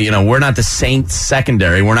 We're not the Saints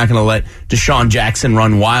secondary. We're not going to let Deshaun Jackson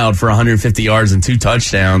run wild for 150 yards and 2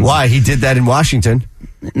 touchdowns. Why? He did that in Washington.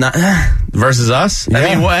 Versus us?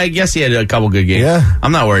 Yeah. I guess he had a couple good games. Yeah.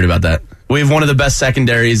 I'm not worried about that. We have one of the best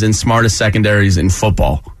secondaries and smartest secondaries in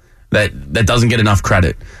football that doesn't get enough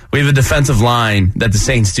credit. We have a defensive line that the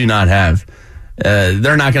Saints do not have.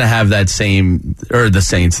 They're not going to have that same, or the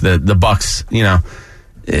Saints, the Bucs,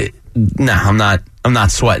 No, I'm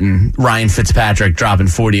not sweating Ryan Fitzpatrick dropping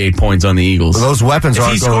 48 points on the Eagles. Well, those weapons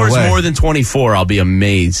aren't going away. If he scores more than 24, I'll be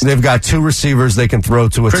amazed. They've got 2 receivers they can throw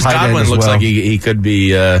to a Chris tight end Godwin as well. looks like he could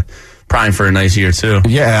be primed for a nice year, too.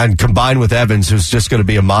 Yeah, and combined with Evans, who's just going to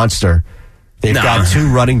be a monster. They've got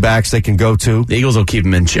 2 running backs they can go to. The Eagles will keep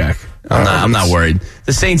him in check. I'm not worried.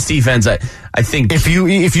 The Saints defense, I think. If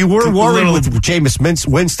you were worried with Jameis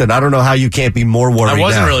Winston, I don't know how you can't be more worried. I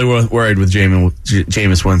wasn't really worried with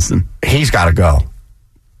Jameis Winston. He's got to go.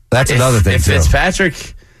 That's another thing. If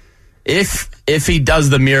Fitzpatrick, if he does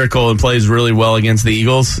the miracle and plays really well against the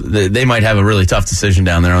Eagles, they might have a really tough decision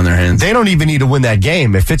down there on their hands. They don't even need to win that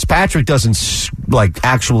game. If Fitzpatrick doesn't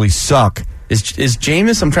actually suck. Is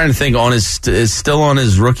Jameis? I'm trying to think. Is still on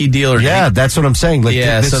his rookie deal? That's what I'm saying.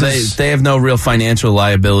 So they have no real financial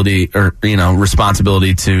liability or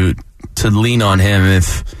responsibility to lean on him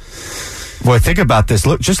Boy, think about this.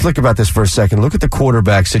 Look about this for a second. Look at the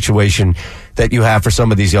quarterback situation that you have for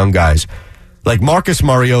some of these young guys. Like Marcus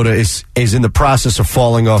Mariota is in the process of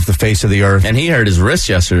falling off the face of the earth. And he hurt his wrist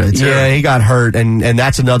yesterday, too. Yeah, he got hurt, and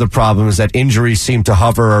that's another problem is that injuries seem to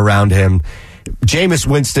hover around him. Jameis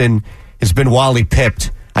Winston has been Wally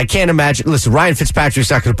pipped. I can't imagine. Listen, Ryan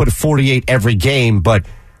Fitzpatrick's not going to put a 48 every game, but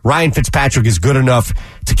Ryan Fitzpatrick is good enough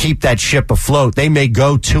to keep that ship afloat. They may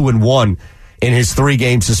go 2-1 in his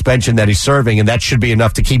 3-game suspension that he's serving, and that should be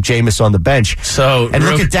enough to keep Jameis on the bench. And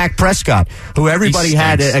look at Dak Prescott, who everybody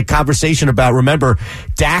had a conversation about. Remember,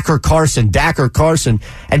 Dak or Carson,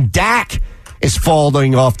 and Dak is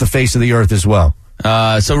falling off the face of the earth as well.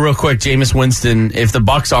 So real quick, Jameis Winston, if the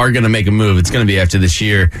Bucs are going to make a move, it's going to be after this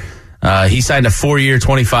year. He signed a 4-year,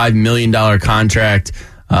 $25 million contract,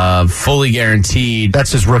 fully guaranteed.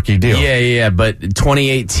 That's his rookie deal. Yeah. But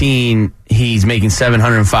 2018, he's making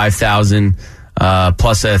 $705,000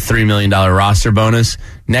 plus a $3 million roster bonus.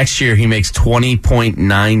 Next year, he makes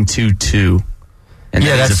 $20.922, and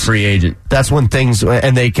then he's a free agent. That's when things,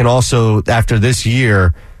 and they can also after this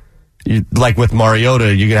year. Like with Mariota,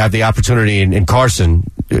 you're going to have the opportunity, and Carson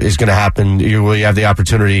is going to happen. You have the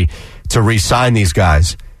opportunity to re-sign these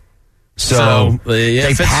guys. So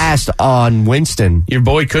they passed on Winston. Your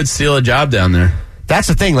boy could steal a job down there. That's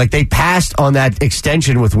the thing. Like, they passed on that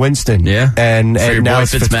extension with Winston. Yeah. And your now boy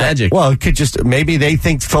Fitzmagic. Well, it could just, maybe they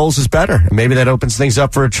think Foles is better. Maybe that opens things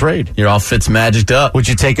up for a trade. You're all Fitzmagicked up. Would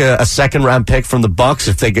you take a second-round pick from the Bucs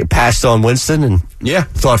if they get passed on Winston and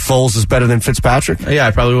thought Foles is better than Fitzpatrick? Yeah,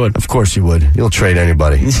 I probably would. Of course you would. You'll trade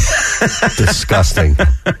anybody. Disgusting.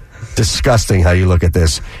 Disgusting how you look at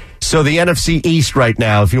this. So the NFC East right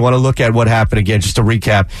now, if you want to look at what happened again, just to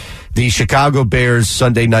recap, the Chicago Bears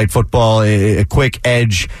Sunday Night Football, a quick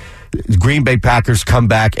edge. Green Bay Packers come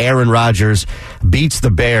back. Aaron Rodgers beats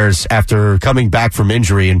the Bears after coming back from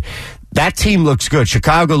injury, and that team looks good.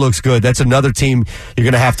 Chicago looks good. That's another team you're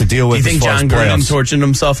going to have to deal with. Do you think John Gruden tortured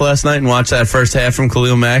himself last night and watched that first half from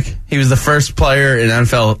Khalil Mack? He was the first player in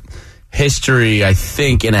NFL history, I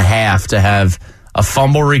think, in a half to have a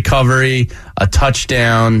fumble recovery, a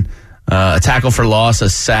touchdown, a tackle for loss, a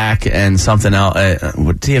sack, and something else.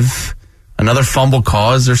 Did he have another fumble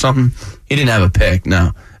cause or something? He didn't have a pick, no.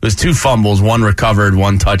 It was 2 fumbles, 1 recovered,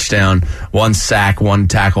 1 touchdown, 1 sack, 1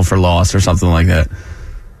 tackle for loss or something like that.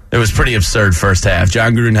 It was pretty absurd first half.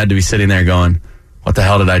 John Gruden had to be sitting there going, what the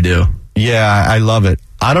hell did I do? Yeah, I love it.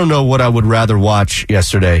 I don't know what I would rather watch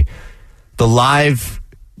yesterday. The live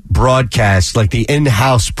broadcast, like the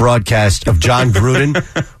in-house broadcast of John Gruden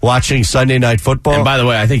watching Sunday Night Football. And by the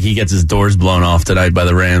way, I think he gets his doors blown off tonight by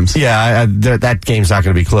the Rams. Yeah, that game's not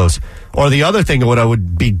going to be close. Or the other thing, what I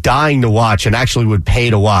would be dying to watch and actually would pay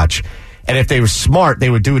to watch, and if they were smart, they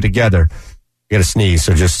would do it together. You got to sneeze,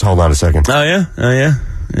 so just hold on a second. Oh, yeah.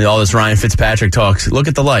 All this Ryan Fitzpatrick talks. Look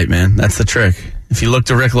at the light, man. That's the trick. If you look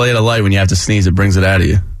directly at a light when you have to sneeze, it brings it out of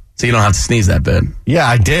you. So you don't have to sneeze that bad. Yeah,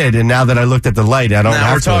 I did, and now that I looked at the light, I don't have to.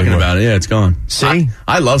 Now we're talking about it. Yeah, it's gone. See?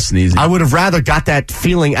 I love sneezing. I would have rather got that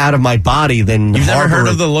feeling out of my body than You've never heard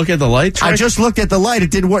of the look at the light trick? I just looked at the light.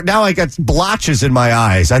 It didn't work. Now I got blotches in my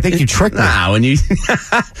eyes. I think you tricked me. Nah, when you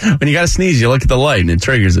got to sneeze, you look at the light and it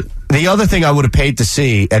triggers it. The other thing I would have paid to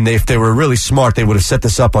see, and if they were really smart, they would have set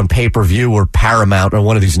this up on pay-per-view or Paramount or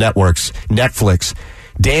one of these networks, Netflix.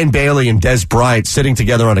 Dan Bailey and Des Bryant sitting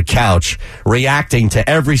together on a couch, reacting to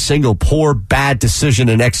every single poor, bad decision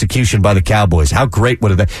and execution by the Cowboys. How great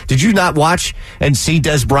would have that? Did you not watch and see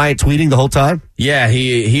Des Bryant tweeting the whole time? Yeah,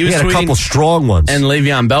 he was had tweeting, a couple strong ones. And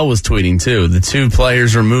Le'Veon Bell was tweeting, too. The 2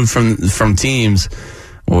 players removed from teams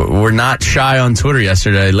were not shy on Twitter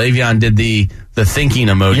yesterday. Le'Veon did the thinking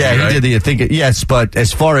emoji. Yeah, right? he did the thinking. Yes, but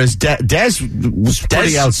as far as Des was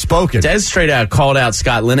pretty outspoken. Des straight out called out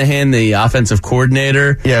Scott Linehan, the offensive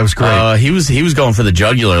coordinator. Yeah, it was great. He was going for the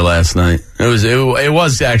jugular last night. It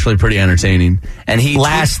was actually pretty entertaining. And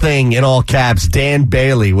last thing in all caps, Dan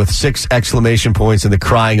Bailey with 6 exclamation points and the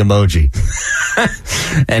crying emoji.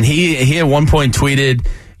 And he at one point tweeted,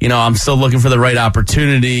 I'm still looking for the right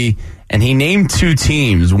opportunity. And he named 2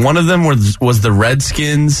 teams. One of them was the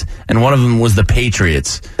Redskins, and one of them was the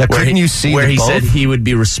Patriots. Couldn't you see where he both? said he would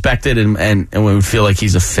be respected and would feel like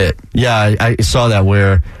he's a fit. Yeah, I saw that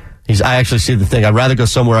where I actually see the thing. I'd rather go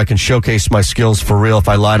somewhere I can showcase my skills for real. If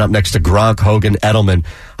I line up next to Gronk, Hogan, Edelman,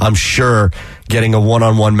 I'm sure getting a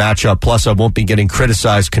one-on-one matchup. Plus, I won't be getting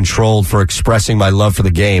criticized, controlled for expressing my love for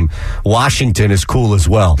the game. Washington is cool as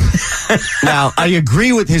well. Now, I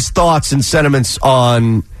agree with his thoughts and sentiments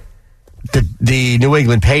on the New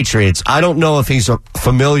England Patriots. I don't know if he's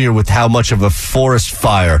familiar with how much of a forest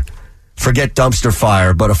fire forget dumpster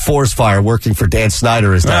fire, but a forest fire working for Dan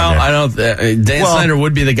Snyder is down there. I don't. Dan Snyder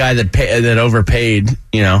would be the guy that overpaid.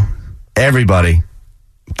 Everybody.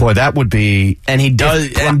 Boy, that would be... And he does.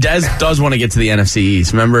 And Dez does want to get to the NFC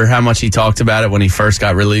East. Remember how much he talked about it when he first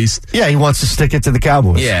got released? Yeah, he wants to stick it to the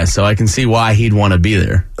Cowboys. Yeah, so I can see why he'd want to be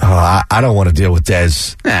there. Oh, I don't want to deal with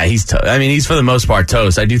Dez. Nah, he's for the most part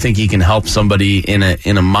toast. I do think he can help somebody in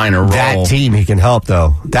a minor role. That team he can help,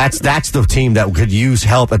 though. That's the team that could use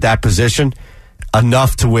help at that position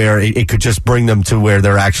enough to where it could just bring them to where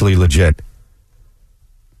they're actually legit.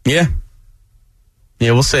 Yeah.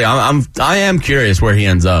 Yeah, we'll see. I am curious where he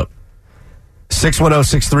ends up.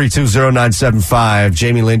 610-632-0975.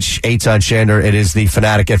 Jamie Lynch, Eitan Shander. It is the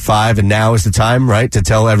Fanatic at 5, and now is the time, right, to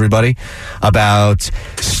tell everybody about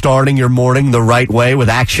starting your morning the right way with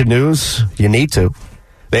Action News. You need to.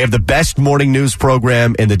 They have the best morning news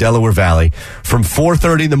program in the Delaware Valley. From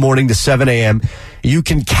 4:30 in the morning to 7 a.m., you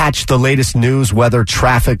can catch the latest news, weather,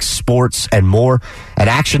 traffic, sports, and more at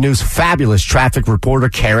Action News' fabulous traffic reporter,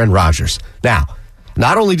 Karen Rogers. Now,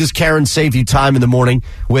 not only does Karen save you time in the morning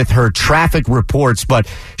with her traffic reports, but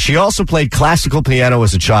she also played classical piano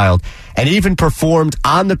as a child and even performed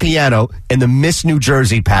on the piano in the Miss New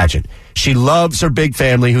Jersey pageant. She loves her big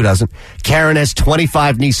family. Who doesn't? Karen has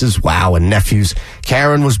 25 nieces, and nephews.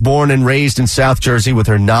 Karen was born and raised in South Jersey with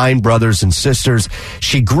her 9 brothers and sisters.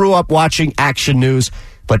 She grew up watching Action News,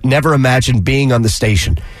 but never imagined being on the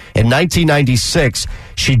station. In 1996,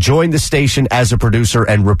 she joined the station as a producer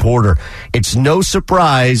and reporter. It's no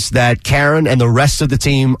surprise that Karen and the rest of the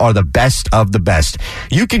team are the best of the best.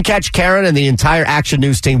 You can catch Karen and the entire Action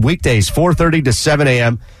News team weekdays, 4:30 to 7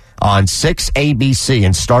 a.m. on 6 ABC.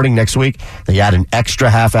 And starting next week, they add an extra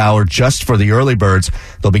half hour just for the early birds.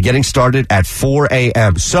 They'll be getting started at 4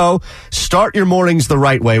 a.m. So start your mornings the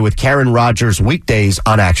right way with Karen Rogers weekdays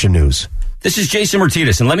on Action News. This is Jason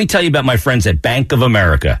Martinez, and let me tell you about my friends at Bank of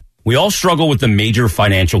America. We all struggle with the major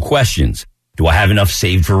financial questions. Do I have enough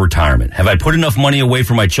saved for retirement? Have I put enough money away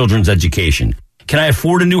for my children's education? Can I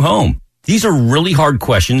afford a new home? These are really hard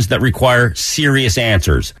questions that require serious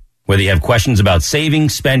answers. Whether you have questions about saving,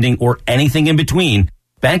 spending, or anything in between,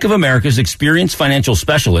 Bank of America's experienced financial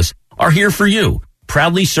specialists are here for you,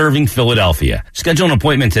 proudly serving Philadelphia. Schedule an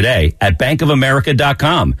appointment today at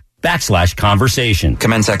bankofamerica.com/conversation.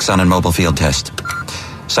 Commence Exxon and Mobil field test.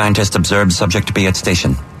 Scientist observed subject to be at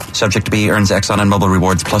station. Subject to be earns Exxon and Mobil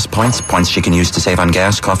rewards plus points she can use to save on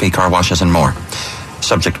gas, coffee, car washes, and more.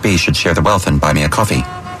 Subject B should share the wealth and buy me a coffee.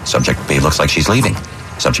 Subject B looks like she's leaving.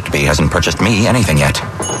 Subject B hasn't purchased me anything yet.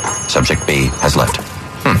 Subject B has left.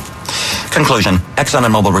 Conclusion. Exxon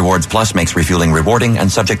and Mobil rewards plus makes refueling rewarding,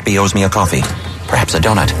 and Subject B owes me a coffee. Perhaps a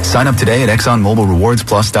donut. Sign up today at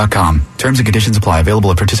ExxonMobilRewardsPlus.com. Terms and conditions apply.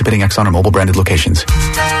 Available at participating Exxon or Mobil branded locations.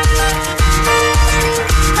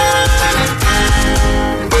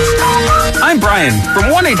 I'm Brian from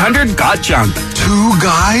 1-800-GOT-JUNK. 2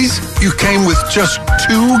 guys? You came with just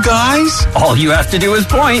 2 guys? All you have to do is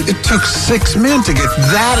point. It took 6 men to get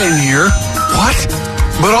that in here. What?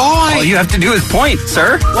 But all you have to do is point,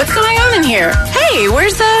 sir. What's going on in here? Hey,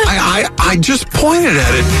 where's the... I just pointed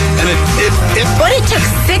at it, and it... But it took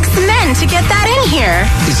 6 men to get that in here.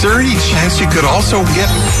 Is there any chance you could also get...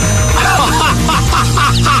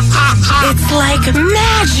 It's like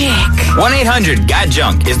magic.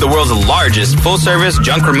 1-800-GOT-JUNK is the world's largest full-service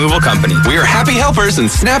junk removal company. We are happy helpers in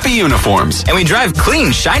snappy uniforms. And we drive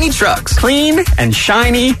clean, shiny trucks. Clean and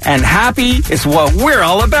shiny and happy is what we're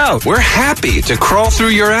all about. We're happy to crawl through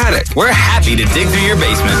your attic. We're happy to dig through your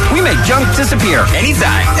basement. We make junk disappear.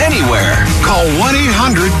 Anytime, anywhere. Call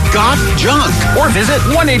 1-800-GOT-JUNK. Or visit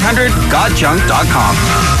 1-800-GOTJUNK.com.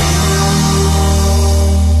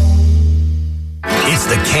 It's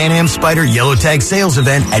the Can-Am Spyder Yellow Tag Sales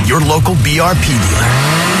Event at your local BRP dealer.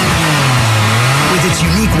 With its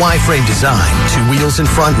unique Y-frame design, 2 wheels in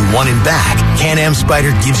front and 1 in back, Can-Am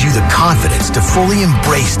Spyder gives you the confidence to fully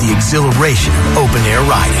embrace the exhilaration of open-air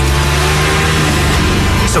riding.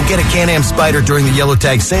 So get a Can-Am Spyder during the Yellow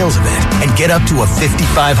Tag Sales Event and get up to a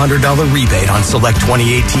 $5,500 rebate on select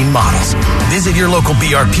 2018 models. Visit your local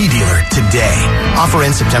BRP dealer today. Offer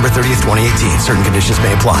ends September 30th, 2018. Certain conditions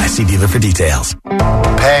may apply. See dealer for details.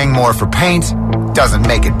 Paying more for paint doesn't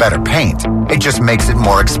make it better paint. It just makes it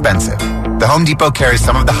more expensive. The Home Depot carries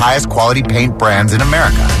some of the highest quality paint brands in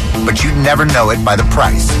America, but you'd never know it by the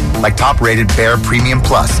price. Like top-rated Behr Premium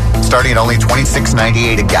Plus, starting at only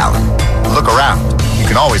 $26.98 a gallon. Look around. You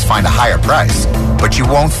can always find a higher price, but you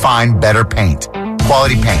won't find better paint.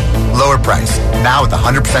 Quality paint, lower price, now with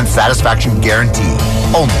 100% satisfaction guarantee.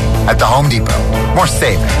 Only at the Home Depot. More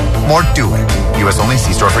saving, more doing. U.S. only.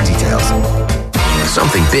 See store for details.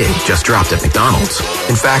 Something big just dropped at McDonald's.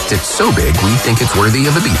 In fact, it's so big, we think it's worthy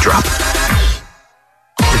of a beat drop.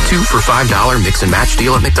 The 2 for $5 mix and match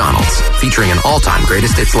deal at McDonald's, featuring an all-time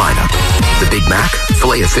greatest hits lineup. The Big Mac,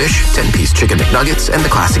 filet of fish, 10-piece chicken McNuggets, and the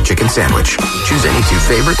classic chicken sandwich. Choose any 2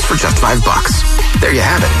 favorites for just $5. There you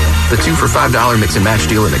have it. The 2 for $5 mix and match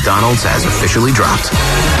deal at McDonald's has officially dropped.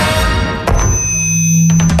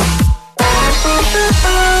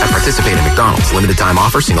 At participating McDonald's, limited time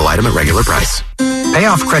offer, single item at regular price. Pay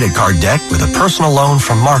off credit card debt with a personal loan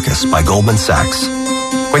from Marcus by Goldman Sachs.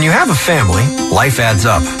 When you have a family, life adds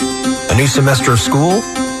up. A new semester of school,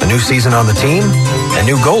 a new season on the team, and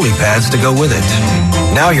new goalie pads to go with it.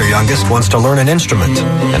 Now your youngest wants to learn an instrument.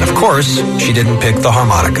 And of course, she didn't pick the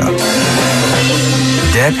harmonica.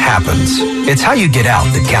 Debt happens. It's how you get out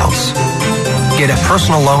that counts. Get a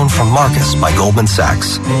personal loan from Marcus by Goldman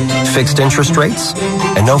Sachs. Fixed interest rates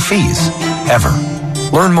and no fees, ever.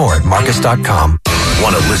 Learn more at marcus.com.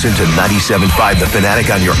 Want to listen to 97.5 The Fanatic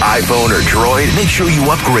on your iPhone or Droid? Make sure you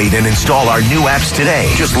upgrade and install our new apps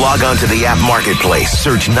today. Just log on to the app marketplace,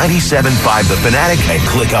 search 97.5 The Fanatic, and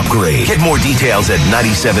click upgrade. Get more details at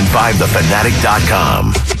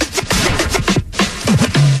 97.5thefanatic.com.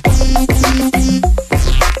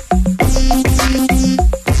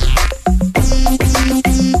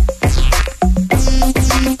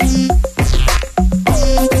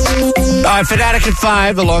 Fanatic at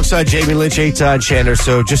 5 alongside Jamie Lynch, Eitan Chandler.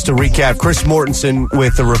 So just to recap, Chris Mortensen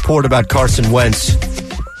with a report about Carson Wentz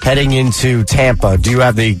heading into Tampa. Do you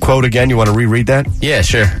have the quote again? You want to reread that? Yeah,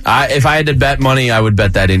 sure. If I had to bet money, I would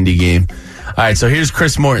bet that Indy game. All right, so here's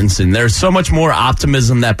Chris Mortensen. There's so much more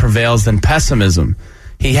optimism that prevails than pessimism.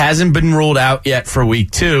 He hasn't been ruled out yet for week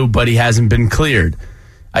 2, but he hasn't been cleared.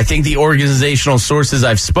 I think the organizational sources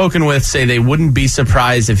I've spoken with say they wouldn't be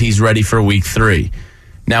surprised if he's ready for week 3.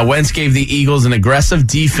 Now, Wentz gave the Eagles an aggressive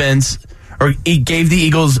defense, or he gave the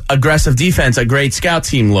Eagles aggressive defense a great scout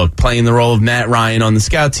team look, playing the role of Matt Ryan on the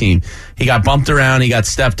scout team. He got bumped around. He got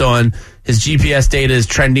stepped on. His GPS data is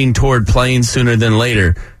trending toward playing sooner than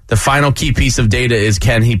later. The final key piece of data is,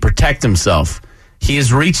 can he protect himself? He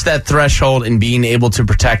has reached that threshold in being able to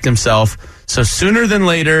protect himself. So sooner than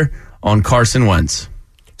later on Carson Wentz.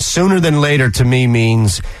 Sooner than later to me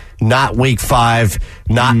means not week 5,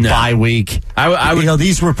 not bye week. I would,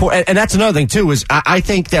 these reports, and that's another thing too. Is I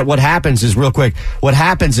think that what happens is, real quick, what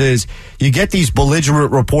happens is you get these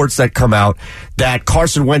belligerent reports that come out that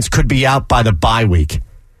Carson Wentz could be out by the bye week,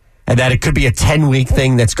 and that it could be a 10-week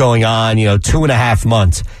thing that's going on, 2.5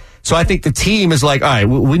 months. So I think the team is like, all right,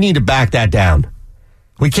 we need to back that down.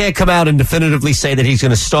 We can't come out and definitively say that he's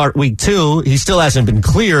going to start week 2. He still hasn't been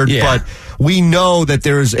cleared, but we know that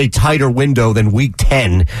there's a tighter window than week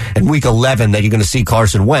 10 and week 11 that you're going to see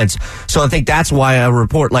Carson Wentz. So I think that's why a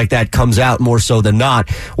report like that comes out more so than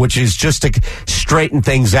not, which is just to straighten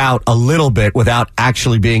things out a little bit without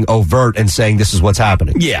actually being overt and saying this is what's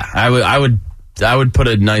happening. Yeah, I would put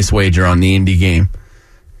a nice wager on the Indy game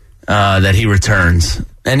that he returns.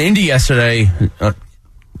 And Indy yesterday.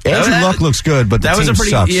 Andrew Luck looks good, but the team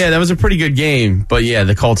sucks. Yeah, that was a pretty good game. But yeah,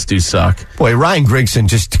 the Colts do suck. Boy, Ryan Grigson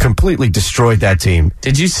just completely destroyed that team.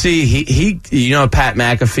 Did you see he Pat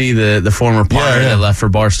McAfee, the former player that left for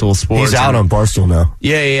Barstool Sports? He's out on Barstool now.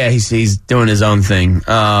 Yeah, he's doing his own thing.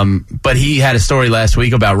 But he had a story last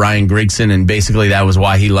week about Ryan Grigson, and basically that was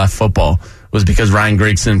why he left football, was because Ryan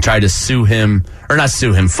Grigson tried to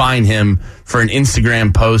fine him for an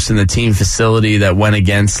Instagram post in the team facility that went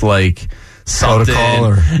against something.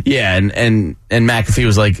 And McAfee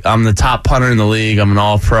was like, I'm the top punter in the league, I'm an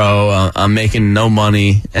all-pro, I'm making no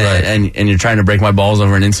money, and you're trying to break my balls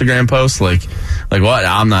over an Instagram post? Like what?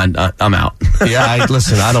 I'm out. Yeah,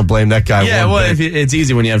 listen, I don't blame that guy. Yeah, well, it's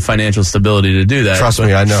easy when you have financial stability to do that. Trust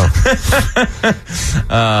me, I know.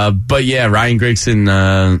 But yeah, Ryan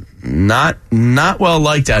Grigson, not well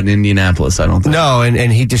liked out in Indianapolis, I don't think. No,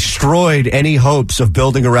 and he destroyed any hopes of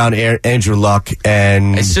building around Andrew Luck,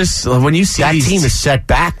 and it's just when you see that team is set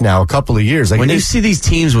back now a couple of years. When you see these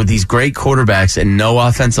teams with these great quarterbacks and no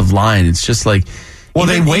offensive line, it's just like, well,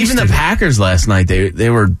 even the Packers last night,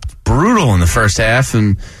 they were brutal in the first half,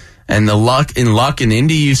 and the Luck in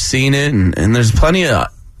Indy, you've seen it, and there's plenty of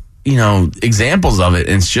examples of it.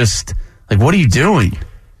 And it's just like, what are you doing?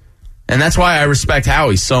 And that's why I respect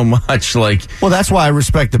Howie so much. Well, that's why I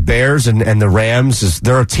respect the Bears and the Rams.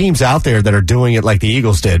 There are teams out there that are doing it like the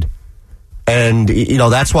Eagles did. And,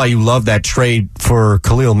 that's why you love that trade for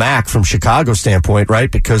Khalil Mack from Chicago's standpoint,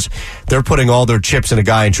 right? Because they're putting all their chips in a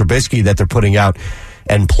guy in Trubisky that they're putting out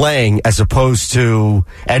and playing, as opposed to,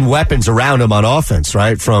 and weapons around him on offense,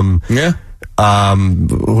 right? From, who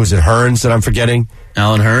was it, Hearns that I'm forgetting?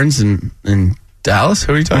 Alan Hearns and Dallas?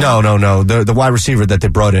 Who are you talking about? No. The wide receiver that they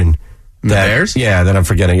brought in. The Bears? Yeah, that I'm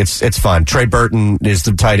forgetting. It's fine. Trey Burton is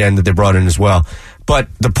the tight end that they brought in as well. But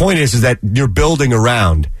the point is that you're building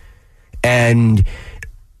around, and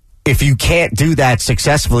if you can't do that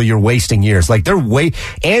successfully, you're wasting years. Like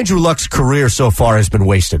Andrew Luck's career so far has been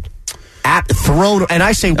wasted. And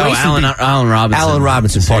I say wasted. Allen Robinson. Allen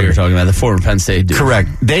Robinson. Who you're talking about, the former Penn State dude. Correct.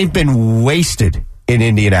 They've been wasted in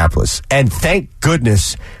Indianapolis. And thank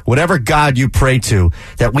goodness, whatever God you pray to,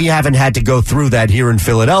 that we haven't had to go through that here in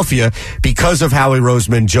Philadelphia because of Howie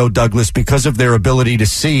Roseman, Joe Douglas, because of their ability to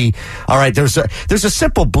see, all right, there's a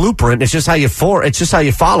simple blueprint. It's just how you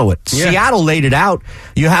follow it. Yeah. Seattle laid it out.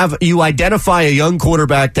 You identify a young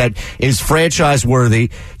quarterback that is franchise worthy.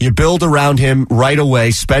 You build around him right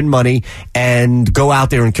away, spend money, and go out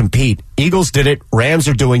there and compete. Eagles did it. Rams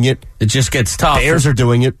are doing it. It just gets tough. Bears are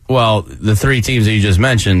doing it. Well, the three teams that you just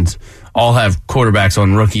mentioned all have quarterbacks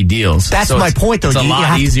on rookie deals. That's my point, though. It's a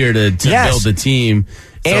lot easier to build the team.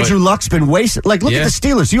 Andrew Luck's been wasted. Like, look at the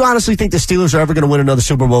Steelers. You honestly think the Steelers are ever going to win another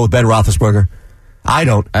Super Bowl with Ben Roethlisberger? I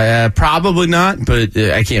don't. Probably not, but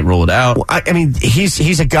I can't rule it out. Well, I mean,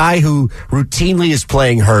 he's a guy who routinely is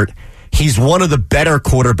playing hurt. He's one of the better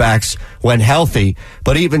quarterbacks when healthy,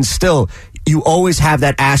 but even still, you always have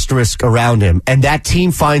that asterisk around him, and that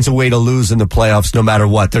team finds a way to lose in the playoffs no matter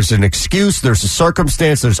what. There's an excuse, there's a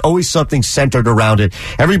circumstance, there's always something centered around it.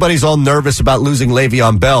 Everybody's all nervous about losing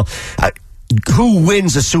Le'Veon Bell. Who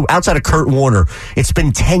wins a Super Bowl? Outside of Kurt Warner, it's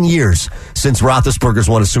been 10 years since Roethlisberger's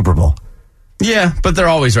won a Super Bowl. Yeah, but they're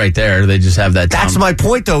always right there. They just have that. That's my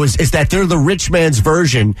point, though, is that they're the rich man's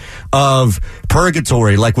version of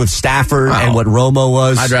purgatory, like with Stafford and what Romo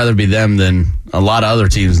was. I'd rather be them than a lot of other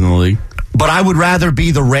teams in the league. But I would rather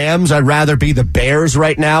be the Rams. I'd rather be the Bears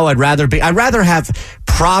right now. I'd rather have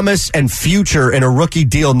promise and future in a rookie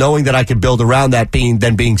deal, knowing that I can build around that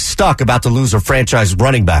than being stuck about to lose a franchise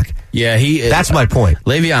running back. Yeah, that's my point.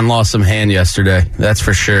 Le'Veon lost some hand yesterday. That's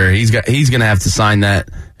for sure. He's going to have to sign that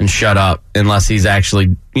and shut up unless he's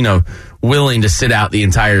actually, willing to sit out the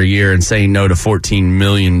entire year and say no to $14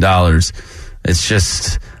 million. It's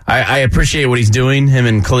just, I appreciate what he's doing, him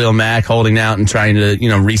and Khalil Mack holding out and trying to,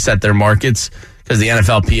 reset their markets, because the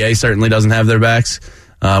NFLPA certainly doesn't have their backs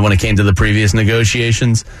when it came to the previous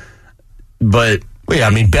negotiations. But yeah, I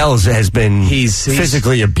mean, Bell has been he's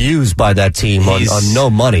physically abused by that team on no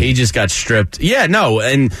money. He just got stripped. Yeah, no,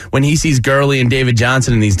 and when he sees Gurley and David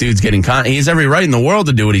Johnson and these dudes getting he has every right in the world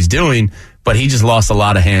to do what he's doing, but he just lost a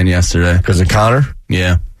lot of hand yesterday. Because of Connor?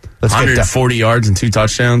 Yeah. 140 yards and 2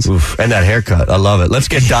 touchdowns. Oof, and that haircut. I love it. Let's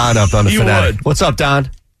get Don up on the Fanatic. What's up, Don?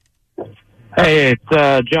 Hey,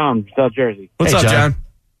 it's John, South Jersey. What's up, John?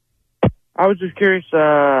 I was just curious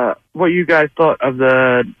what you guys thought of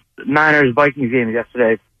the Niners-Vikings game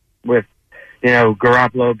yesterday with,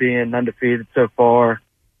 Garoppolo being undefeated so far,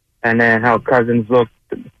 and then how Cousins looked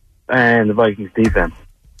and the Vikings defense.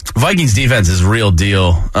 Vikings defense is real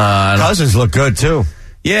deal. Cousins look good, too.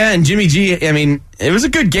 Yeah, and Jimmy G, I mean, it was a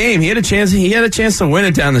good game. He had a chance to win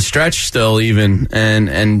it down the stretch still even,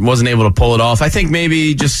 and wasn't able to pull it off. I think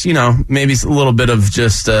maybe just, maybe a little bit of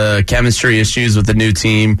just chemistry issues with the new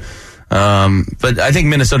team. But I think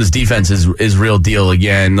Minnesota's defense is real deal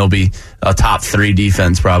again. They'll be a top 3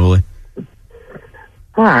 defense probably.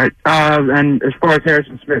 All right. And as far as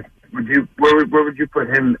Harrison Smith, where would you put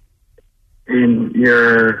him in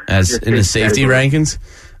your in the safety rankings?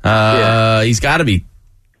 He's got to be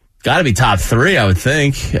top 3, I would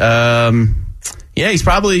think. Yeah, he's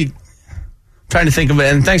probably trying to think of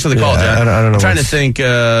it. And thanks for the call, John. I don't know. I'm trying to think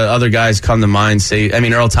other guys come to mind.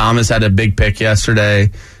 Earl Thomas had a big pick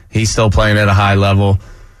yesterday. He's still playing at a high level.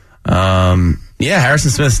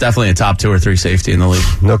 Harrison Smith's definitely a top 2 or 3 safety in the league.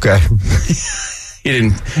 Okay.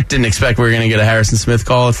 You didn't expect we were going to get a Harrison Smith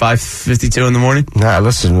call at 5:52 in the morning? Nah,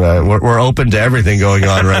 listen, we're open to everything going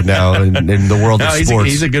on right now in the world of sports.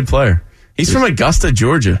 He's a good player. He's from Augusta,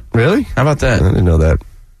 Georgia. Really? How about that? I didn't know that.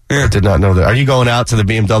 Yeah. I did not know that. Are you going out to the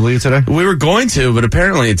BMW today? We were going to, but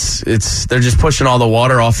apparently they're just pushing all the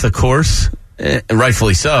water off the course.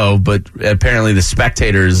 Rightfully so, but apparently the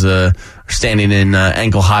spectators are standing in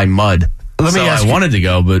ankle-high mud. I wanted to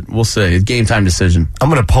go, but we'll see. It's game time decision. I'm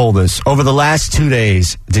going to poll this. Over the last 2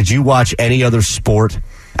 days, did you watch any other sport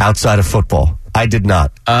outside of football? I did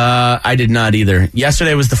not. I did not either.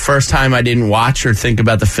 Yesterday was the first time I didn't watch or think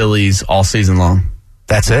about the Phillies all season long.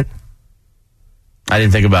 That's it? I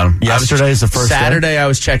didn't think about them. Yesterday is the first Saturday day? I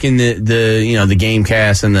was checking the game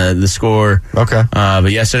cast and the score. Okay.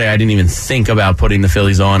 But yesterday I didn't even think about putting the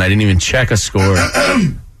Phillies on. I didn't even check a score.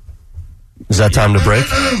 Is that time to break?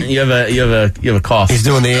 You have a cough. He's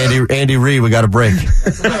doing the Andy Reid. We got a break.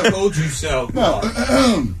 I told you so.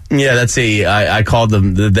 Yeah, that's I called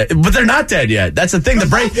them, but they're not dead yet. That's the thing.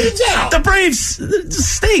 The Braves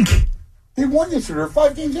stink. They won yesterday. They're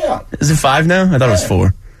 5 games out. Is it 5 now? I thought it was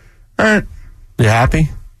 4. All right. You happy?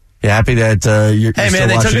 You happy that you're Hey, still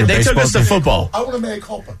man, watching they took us to football. I want to make a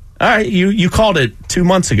culpa. All right, you called it 2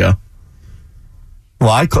 months ago.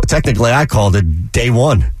 Well, technically, I called it day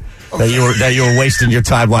one. That you were wasting your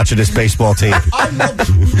time watching this baseball team. I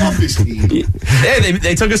love this team. Yeah,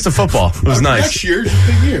 they took us to football. It was nice. Next year's a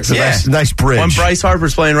big year. It's a nice bridge. When Bryce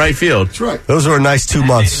Harper's playing right field. That's right. Those were a nice 2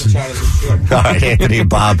 months. All right, Anthony and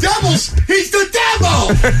Bob. Devils! He's the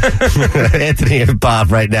devil! Anthony and Bob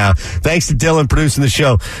right now. Thanks to Dylan producing the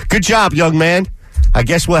show. Good job, young man. I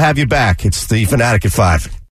guess we'll have you back. It's the Fanatic at 5.